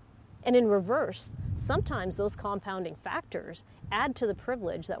ahead. And in reverse, sometimes those compounding factors add to the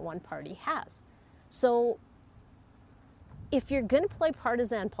privilege that one party has. So if you're going to play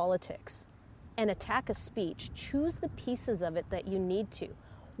partisan politics and attack a speech, choose the pieces of it that you need to.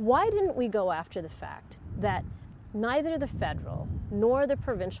 Why didn't we go after the fact that neither the federal nor the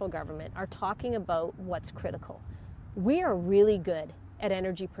provincial government are talking about what's critical? We are really good at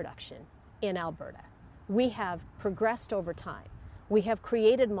energy production in Alberta. We have progressed over time. We have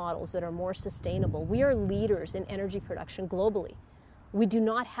created models that are more sustainable. We are leaders in energy production globally. We do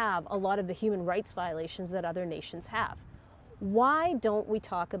not have a lot of the human rights violations that other nations have. Why don't we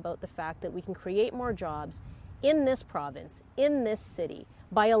talk about the fact that we can create more jobs in this province, in this city,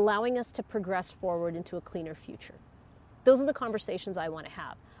 by allowing us to progress forward into a cleaner future? Those are the conversations I want to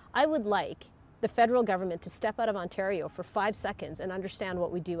have. I would like the federal government to step out of Ontario for 5 seconds and understand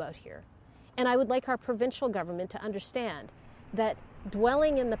what we do out here. And I would like our provincial government to understand that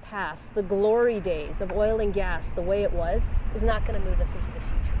dwelling in the past, the glory days of oil and gas the way it was, is not going to move us into the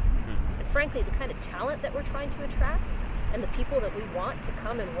future. And frankly, the kind of talent that we're trying to attract and the people that we want to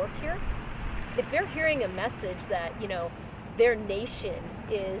come and work here, if they're hearing a message that, their nation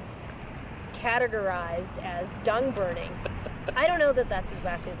is categorized as dung burning, I don't know that that's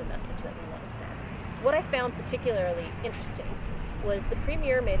exactly the message that we want to send. What I found particularly interesting was the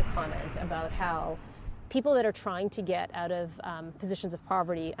Premier made a comment about how people that are trying to get out of positions of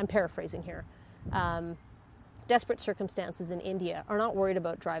poverty, I'm paraphrasing here, desperate circumstances in India are not worried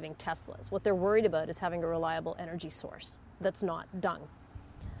about driving Teslas. What they're worried about is having a reliable energy source that's not dung.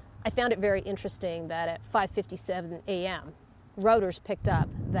 I found it very interesting that at 5:57 a.m., Reuters picked up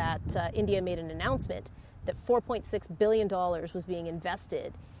that India made an announcement that $4.6 billion was being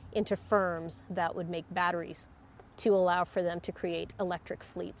invested into firms that would make batteries to allow for them to create electric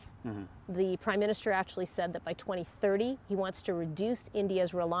fleets. The Prime Minister actually said that by 2030, he wants to reduce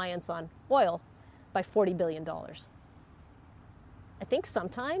India's reliance on oil by $40 billion. I think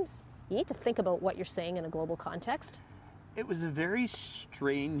sometimes you need to think about what you're saying in a global context. It was a very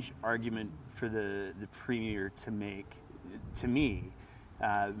strange argument for the Premier to make, to me,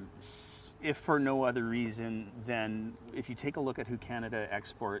 if for no other reason than if you take a look at who Canada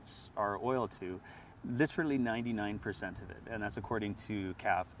exports our oil to, literally 99% of it, and that's according to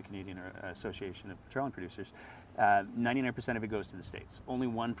CAP, the Canadian Association of Petroleum Producers, 99% of it goes to the States. Only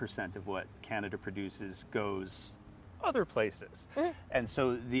 1% of what Canada produces goes other places. And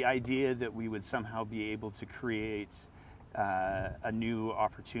so the idea that we would somehow be able to create a new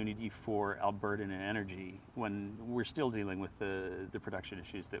opportunity for Albertan energy when we're still dealing with the production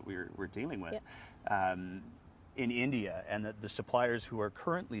issues that we're dealing with in India, and that the suppliers who are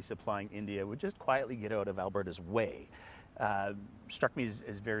currently supplying India would just quietly get out of Alberta's way, struck me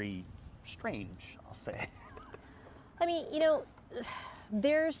as very strange, I'll say. I mean,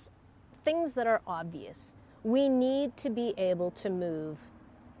 there's things that are obvious. We need to be able to move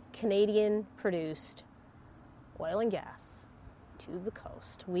Canadian-produced oil and gas to the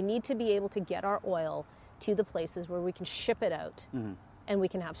coast. We need to be able to get our oil to the places where we can ship it out and we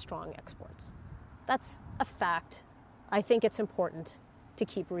can have strong exports. That's a fact. I think it's important to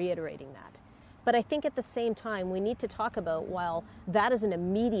keep reiterating that. But I think at the same time, we need to talk about, while that is an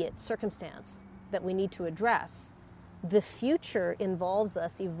immediate circumstance, that we need to address, the future involves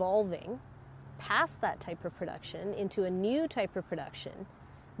us evolving past that type of production into a new type of production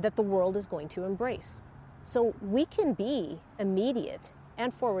that the world is going to embrace. So we can be immediate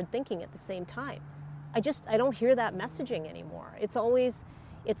and forward thinking at the same time. I don't hear that messaging anymore.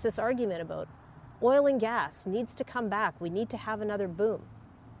 It's this argument about oil and gas needs to come back. We need to have another boom.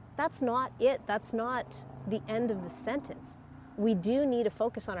 That's not it. That's not the end of the sentence. We do need a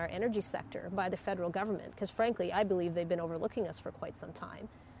focus on our energy sector by the federal government, because frankly, I believe they've been overlooking us for quite some time.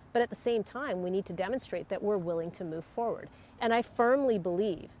 But at the same time, we need to demonstrate that we're willing to move forward. And I firmly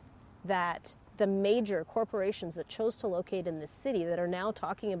believe that the major corporations that chose to locate in this city that are now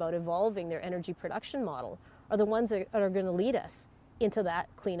talking about evolving their energy production model are the ones that are going to lead us into that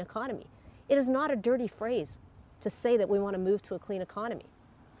clean economy. It is not a dirty phrase to say that we want to move to a clean economy.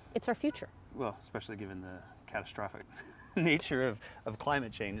 It's our future. Well, especially given the catastrophic nature of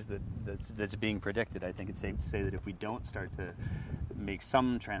climate change that's being predicted, I think it's safe to say that if we don't start to make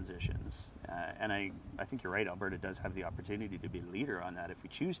some transitions, and I think you're right, Alberta does have the opportunity to be a leader on that if we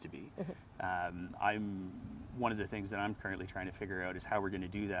choose to be. I'm one of the things that I'm currently trying to figure out is how we're going to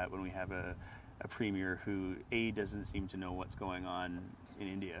do that when we have a premier who A, doesn't seem to know what's going on in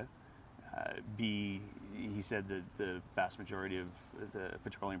India, B, he said that the vast majority of the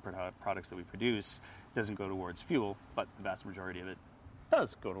petroleum products that we produce doesn't go towards fuel, but the vast majority of it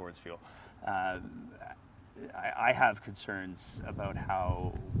does go towards fuel. I have concerns about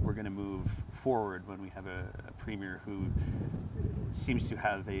how we're going to move forward when we have a premier who seems to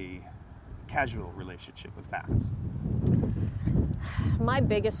have a casual relationship with facts. My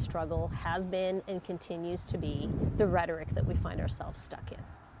biggest struggle has been and continues to be the rhetoric that we find ourselves stuck in.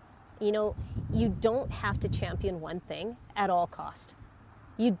 You know, you don't have to champion one thing at all cost.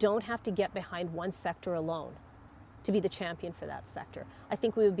 You don't have to get behind one sector alone to be the champion for that sector. I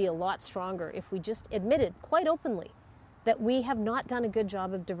think we would be a lot stronger if we just admitted quite openly that we have not done a good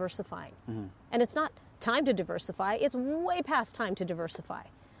job of diversifying. And it's not time to diversify, it's way past time to diversify.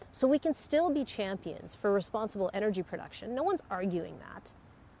 So we can still be champions for responsible energy production. No one's arguing that.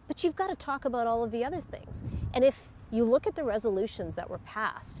 But you've got to talk about all of the other things. And if you look at the resolutions that were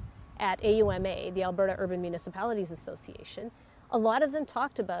passed at AUMA, the Alberta Urban Municipalities Association, a lot of them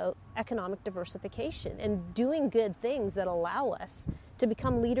talked about economic diversification and doing good things that allow us to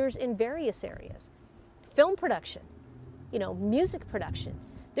become leaders in various areas. Film production, you know, music production.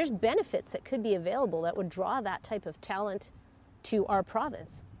 There's benefits that could be available that would draw that type of talent to our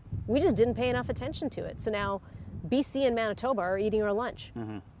province. We just didn't pay enough attention to it. So now BC and Manitoba are eating our lunch.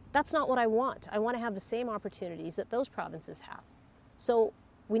 That's not what I want. I want to have the same opportunities that those provinces have. So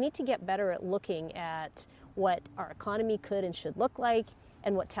we need to get better at looking at what our economy could and should look like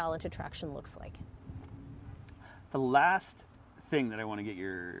and what talent attraction looks like. The last thing that I want to get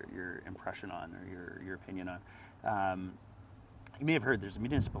your impression on or your opinion on, you may have heard there's a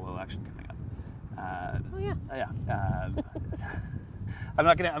municipal election coming up. Oh yeah. Yeah. I'm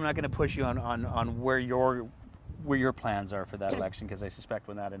not gonna push you on where your plans are for that election, because I suspect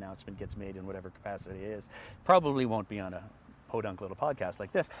when that announcement gets made in whatever capacity it is, probably won't be on a podunk little podcast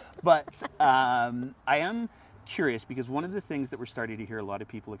like this. But I am curious, because one of the things that we're starting to hear a lot of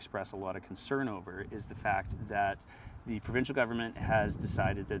people express a lot of concern over is the fact that the provincial government has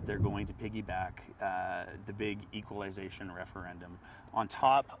decided that they're going to piggyback the big equalization referendum on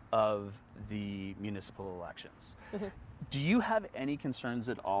top of the municipal elections. Do you have any concerns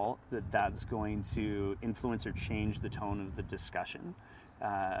at all that that's going to influence or change the tone of the discussion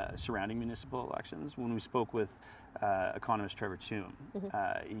surrounding municipal elections? When we spoke with economist Trevor Toome,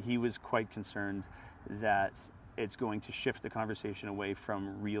 he was quite concerned that it's going to shift the conversation away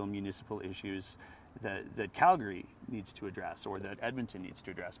from real municipal issues that Calgary needs to address or that Edmonton needs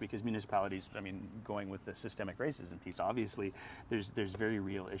to address, because municipalities, I mean, going with the systemic racism piece, obviously there's very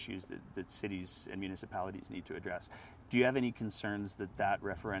real issues that cities and municipalities need to address. Do you have any concerns that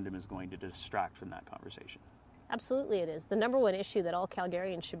referendum is going to distract from that conversation? Absolutely it is. The number one issue that all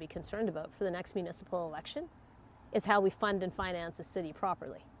Calgarians should be concerned about for the next municipal election is how we fund and finance a city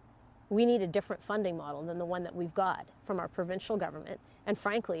properly. We need a different funding model than the one that we've got from our provincial government. And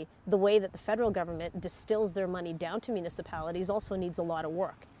frankly, the way that the federal government distills their money down to municipalities also needs a lot of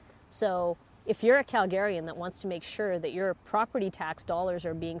work. So if you're a Calgarian that wants to make sure that your property tax dollars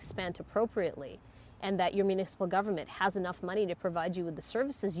are being spent appropriately and that your municipal government has enough money to provide you with the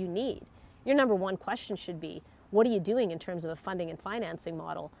services you need, your number one question should be, what are you doing in terms of a funding and financing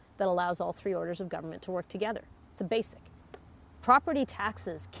model that allows all three orders of government to work together? It's a basic. Property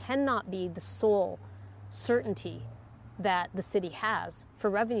taxes cannot be the sole certainty that the city has for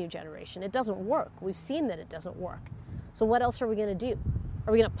revenue generation. It doesn't work. We've seen that it doesn't work. So what else are we going to do?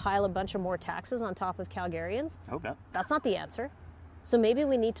 Are we going to pile a bunch of more taxes on top of Calgarians? I hope not. That's not the answer. So maybe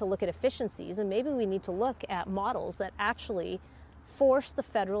we need to look at efficiencies, and maybe we need to look at models that actually force the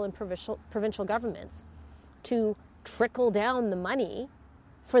federal and provincial governments to trickle down the money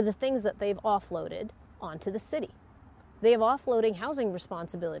for the things that they've offloaded onto the city. They have offloading housing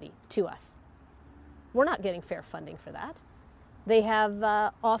responsibility to us. We're not getting fair funding for that. They have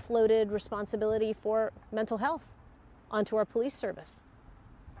offloaded responsibility for mental health onto our police service.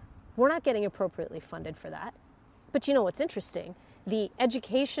 We're not getting appropriately funded for that. But you know what's interesting? The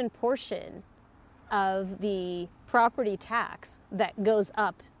education portion of the property tax that goes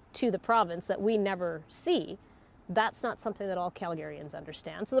up to the province that we never see, that's not something that all Calgarians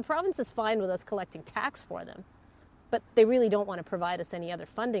understand. So the province is fine with us collecting tax for them, but they really don't want to provide us any other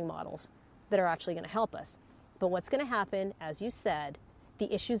funding models that are actually going to help us. But what's going to happen, as you said,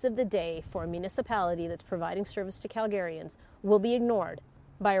 the issues of the day for a municipality that's providing service to Calgarians will be ignored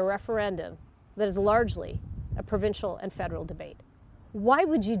by a referendum that is largely a provincial and federal debate. Why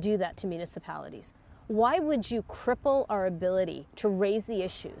would you do that to municipalities? Why would you cripple our ability to raise the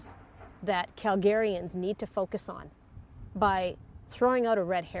issues that Calgarians need to focus on by throwing out a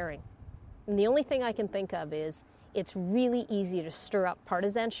red herring? And the only thing I can think of is it's really easy to stir up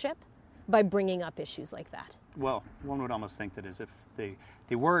partisanship by bringing up issues like that. Well, one would almost think that as if they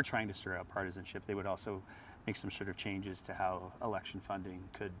were trying to stir up partisanship, they would also make some sort of changes to how election funding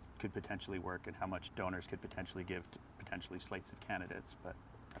could potentially work and how much donors could potentially give to potentially slates of candidates. But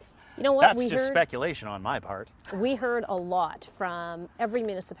you know what? That's just speculation on my part. We heard a lot from every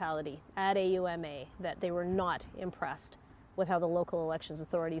municipality at AUMA that they were not impressed with how the Local Elections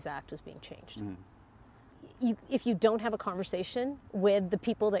Authorities Act was being changed. Mm-hmm. If you don't have a conversation with the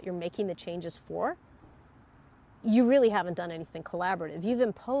people that you're making the changes for, you really haven't done anything collaborative. You've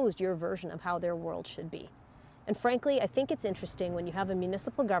imposed your version of how their world should be. And frankly, I think it's interesting when you have a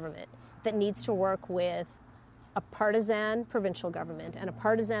municipal government that needs to work with a partisan provincial government and a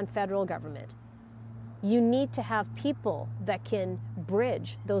partisan federal government. You need to have people that can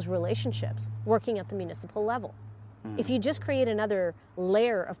bridge those relationships working at the municipal level. If you just create another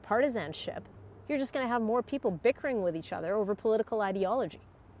layer of partisanship, you're just going to have more people bickering with each other over political ideology.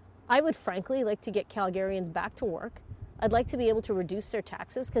 I would frankly like to get Calgarians back to work. I'd like to be able to reduce their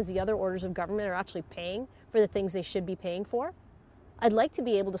taxes because the other orders of government are actually paying for the things they should be paying for. I'd like to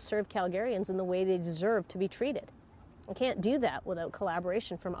be able to serve Calgarians in the way they deserve to be treated. I can't do that without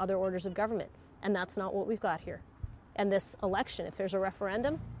collaboration from other orders of government, and that's not what we've got here. And this election, if there's a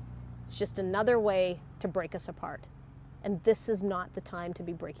referendum, it's just another way to break us apart. And this is not the time to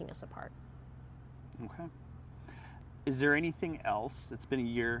be breaking us apart. Okay. Is there anything else? It's been a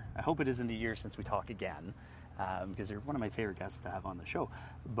year. I hope it isn't a year since we talk again, because you're one of my favorite guests to have on the show.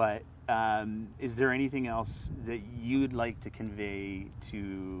 But is there anything else that you'd like to convey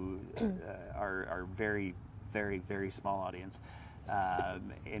to our very, very, very small audience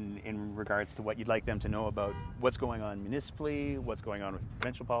in regards to what you'd like them to know about what's going on municipally, what's going on with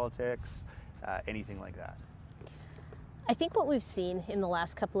provincial politics, anything like that? I think what we've seen in the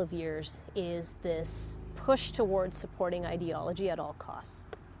last couple of years is this push towards supporting ideology at all costs.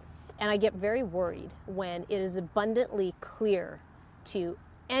 And I get very worried when it is abundantly clear to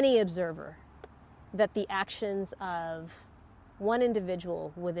any observer that the actions of one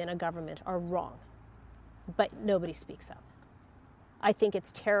individual within a government are wrong, but nobody speaks up. I think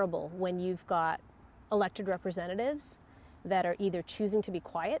it's terrible when you've got elected representatives that are either choosing to be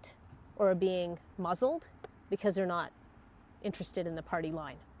quiet or are being muzzled because they're not interested in the party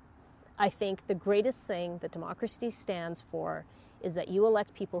line. I think the greatest thing that democracy stands for is that you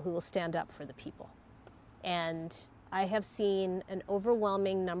elect people who will stand up for the people. And I have seen an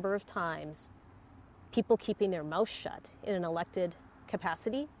overwhelming number of times people keeping their mouth shut in an elected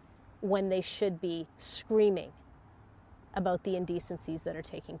capacity when they should be screaming about the indecencies that are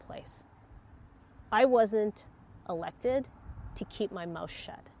taking place. I wasn't elected to keep my mouth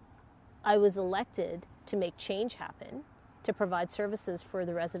shut. I was elected to make change happen, to provide services for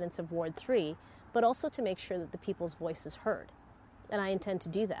the residents of Ward 3, but also to make sure that the people's voice is heard. And I intend to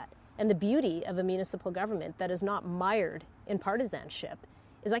do that. And the beauty of a municipal government that is not mired in partisanship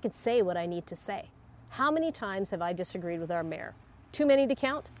is I can say what I need to say. How many times have I disagreed with our mayor? Too many to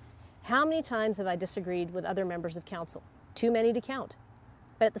count? How many times have I disagreed with other members of council? Too many to count.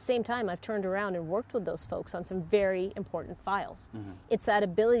 But at the same time, I've turned around and worked with those folks on some very important files. Mm-hmm. It's that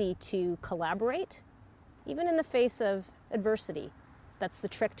ability to collaborate, even in the face of adversity. That's the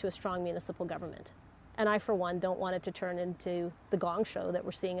trick to a strong municipal government. And I, for one, don't want it to turn into the gong show that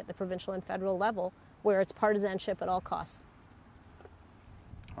we're seeing at the provincial and federal level, where it's partisanship at all costs.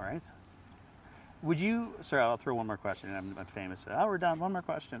 All right. Would you, sorry, I'll throw one more question. I'm famous. Oh, we're done. One more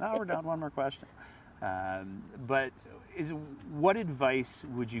question. Oh, we're done. One more question. But what advice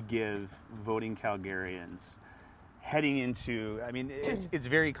would you give voting Calgarians heading into, I mean, it's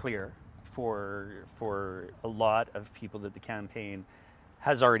very clear for a lot of people that the campaign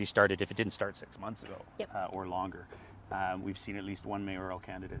has already started, if it didn't start 6 months ago. Yep. Or longer. We've seen at least one mayoral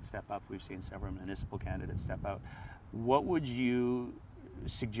candidate step up. We've seen several municipal candidates step out. What would you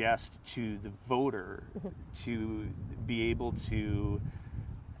suggest to the voter to be able to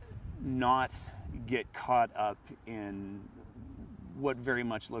not get caught up in what very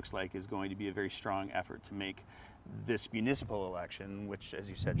much looks like is going to be a very strong effort to make this municipal election, which, as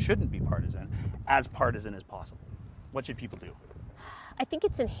you said, shouldn't be partisan as possible? What should people do? I think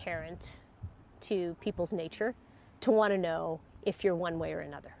it's inherent to people's nature to want to know if you're one way or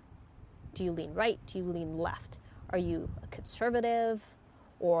another. Do you lean right? Do you lean left? Are you a conservative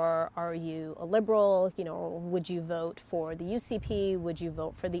or are you a liberal? You know, would you vote for the UCP? Would you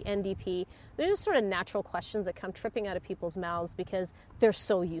vote for the NDP? There's just sort of natural questions that come tripping out of people's mouths because they're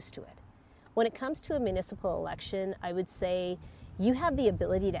so used to it. When it comes to a municipal election, I would say you have the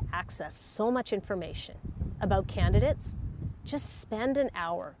ability to access so much information about candidates. Just spend an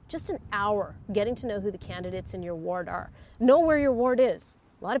hour getting to know who the candidates in your ward are. Know where your ward is.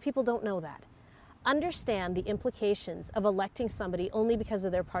 A lot of people don't know that. Understand the implications of electing somebody only because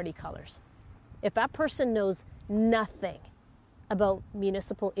of their party colors. If that person knows nothing about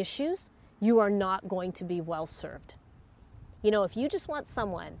municipal issues, you are not going to be well served. You know, if you just want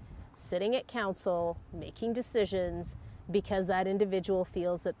someone sitting at council, making decisions because that individual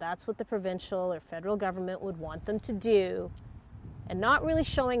feels that that's what the provincial or federal government would want them to do, and not really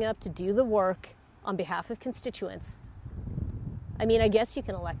showing up to do the work on behalf of constituents, I mean, I guess you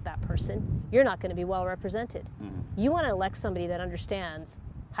can elect that person. You're not going to be well represented. Mm-hmm. You want to elect somebody that understands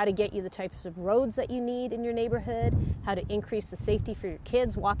how to get you the types of roads that you need in your neighborhood, how to increase the safety for your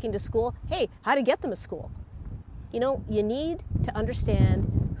kids walking to school. Hey, how to get them to school. You know, you need to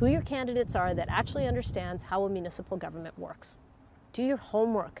understand who your candidates are that actually understands how a municipal government works. Do your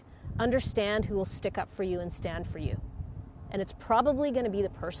homework. Understand who will stick up for you and stand for you. And it's probably going to be the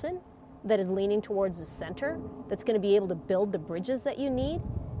person that is leaning towards the center that's going to be able to build the bridges that you need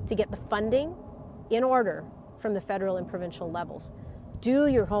to get the funding in order from the federal and provincial levels. Do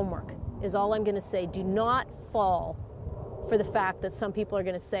your homework is all I'm going to say. Do not fall for the fact that some people are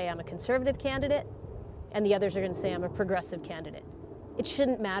going to say I'm a conservative candidate and the others are going to say I'm a progressive candidate. It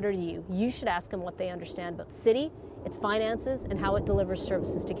shouldn't matter to you. You should ask them what they understand about the city, its finances, and how it delivers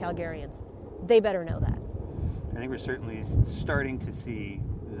services to Calgarians. They better know that. I think we're certainly starting to see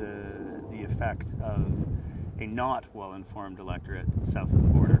the effect of a not well-informed electorate south of the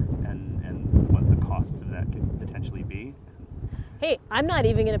border and what the costs of that could potentially be. Hey, I'm not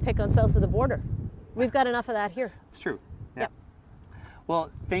even going to pick on south of the border. We've got enough of that here. It's true. Yeah. Yep.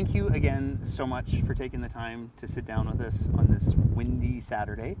 Well, thank you again so much for taking the time to sit down with us on this windy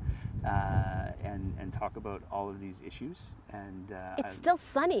Saturday and talk about all of these issues. And it's still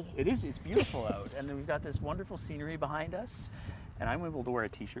sunny. It is. It's beautiful out, and we've got this wonderful scenery behind us. And I'm able to wear a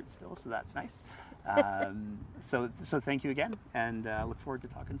T-shirt still, so that's nice. So thank you again, and look forward to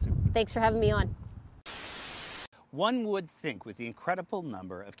talking soon. Thanks for having me on. One would think with the incredible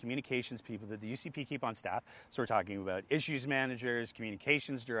number of communications people that the UCP keep on staff, so we're talking about issues managers,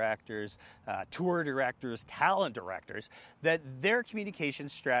 communications directors, tour directors, talent directors, that their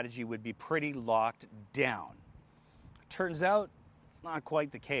communications strategy would be pretty locked down. Turns out it's not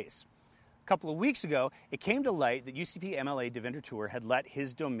quite the case. A couple of weeks ago, it came to light that UCP MLA Devinder Tour had let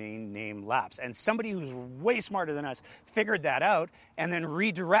his domain name lapse, and somebody who's way smarter than us figured that out and then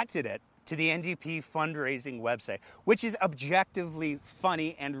redirected it to the NDP fundraising website, which is objectively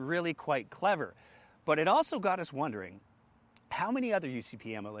funny and really quite clever. But it also got us wondering, how many other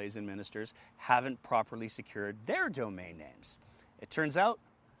UCP MLAs and ministers haven't properly secured their domain names? It turns out,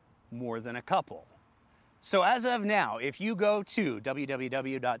 more than a couple. So as of now, if you go to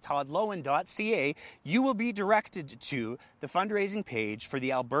www.toddlowen.ca, you will be directed to the fundraising page for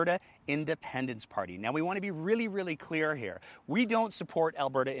the Alberta Independence Party. Now, we want to be really, really clear here. We don't support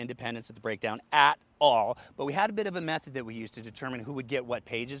Alberta independence at the breakdown at all, but we had a bit of a method that we used to determine who would get what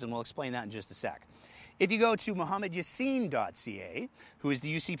pages, and we'll explain that in just a sec. If you go to mohammedyassine.ca, who is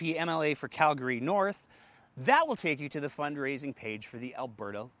the UCP MLA for Calgary North, that will take you to the fundraising page for the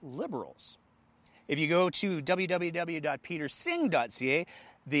Alberta Liberals. If you go to www.petersingh.ca,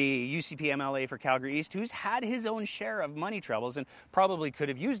 the UCP MLA for Calgary East, who's had his own share of money troubles and probably could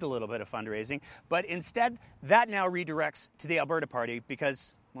have used a little bit of fundraising, but instead that now redirects to the Alberta Party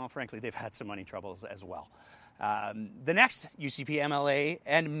because, well, frankly, they've had some money troubles as well. The next UCP MLA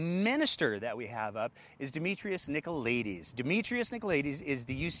and minister that we have up is Demetrius Nicolaides. Demetrius Nicolaides is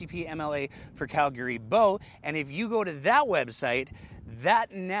the UCP MLA for Calgary-Bow, and if you go to that website,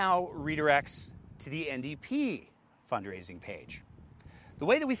 that now redirects to the NDP fundraising page. The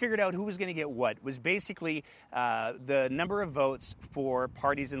way that we figured out who was going to get what was basically the number of votes for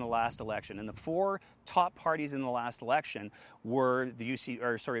parties in the last election, and the 4 top parties in the last election were the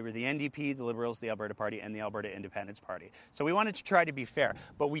NDP, the Liberals, the Alberta Party, and the Alberta Independence Party. So we wanted to try to be fair,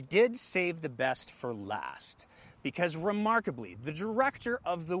 but we did save the best for last. Because remarkably, the director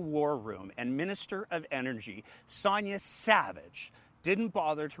of the War Room and Minister of Energy, Sonia Savage, didn't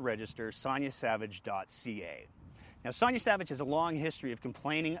bother to register soniasavage.ca. Now, Sonia Savage has a long history of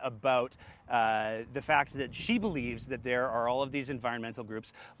complaining about the fact that she believes that there are all of these environmental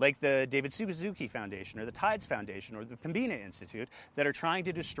groups like the David Suzuki Foundation or the Tides Foundation or the Pembina Institute that are trying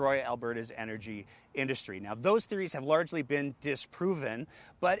to destroy Alberta's energy industry. Now, those theories have largely been disproven,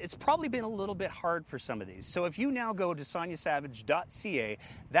 but it's probably been a little bit hard for some of these. So if you now go to soniasavage.ca,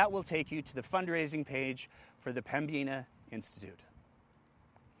 that will take you to the fundraising page for the Pembina Institute.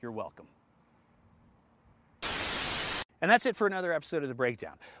 You're welcome. And that's it for another episode of The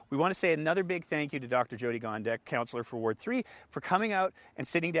Breakdown. We want to say another big thank you to Dr. Jyoti Gondek, Councillor for Ward 3, for coming out and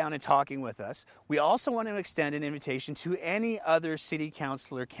sitting down and talking with us. We also want to extend an invitation to any other city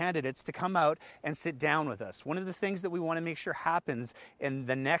councillor candidates to come out and sit down with us. One of the things that we want to make sure happens in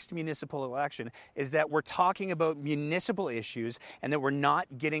the next municipal election is that we're talking about municipal issues and that we're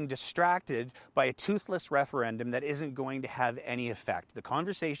not getting distracted by a toothless referendum that isn't going to have any effect. The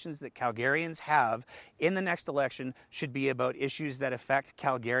conversations that Calgarians have in the next election should be about issues that affect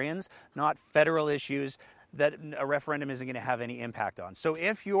Calgarians, not federal issues that a referendum isn't going to have any impact on. So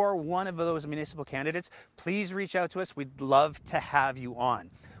if you're one of those municipal candidates, please reach out to us. We'd love to have you on.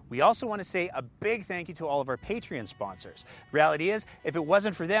 We also want to say a big thank you to all of our Patreon sponsors. The reality is, if it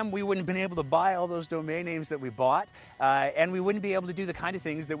wasn't for them, we wouldn't have been able to buy all those domain names that we bought, and we wouldn't be able to do the kind of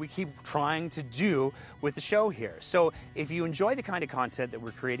things that we keep trying to do with the show here. So if you enjoy the kind of content that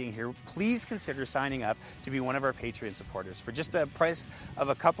we're creating here, please consider signing up to be one of our Patreon supporters. For just the price of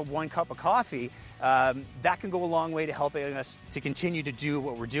one cup of coffee, that can go a long way to helping us to continue to do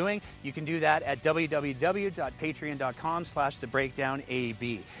what we're doing. You can do that at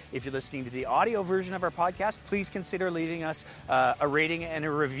www.patreon.com/thebreakdownab. If you're listening to the audio version of our podcast, please consider leaving us a rating and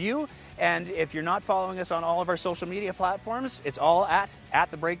a review. And if you're not following us on all of our social media platforms, it's all at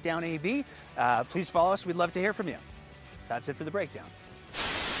The Breakdown AB. Please follow us. We'd love to hear from you. That's it for The Breakdown.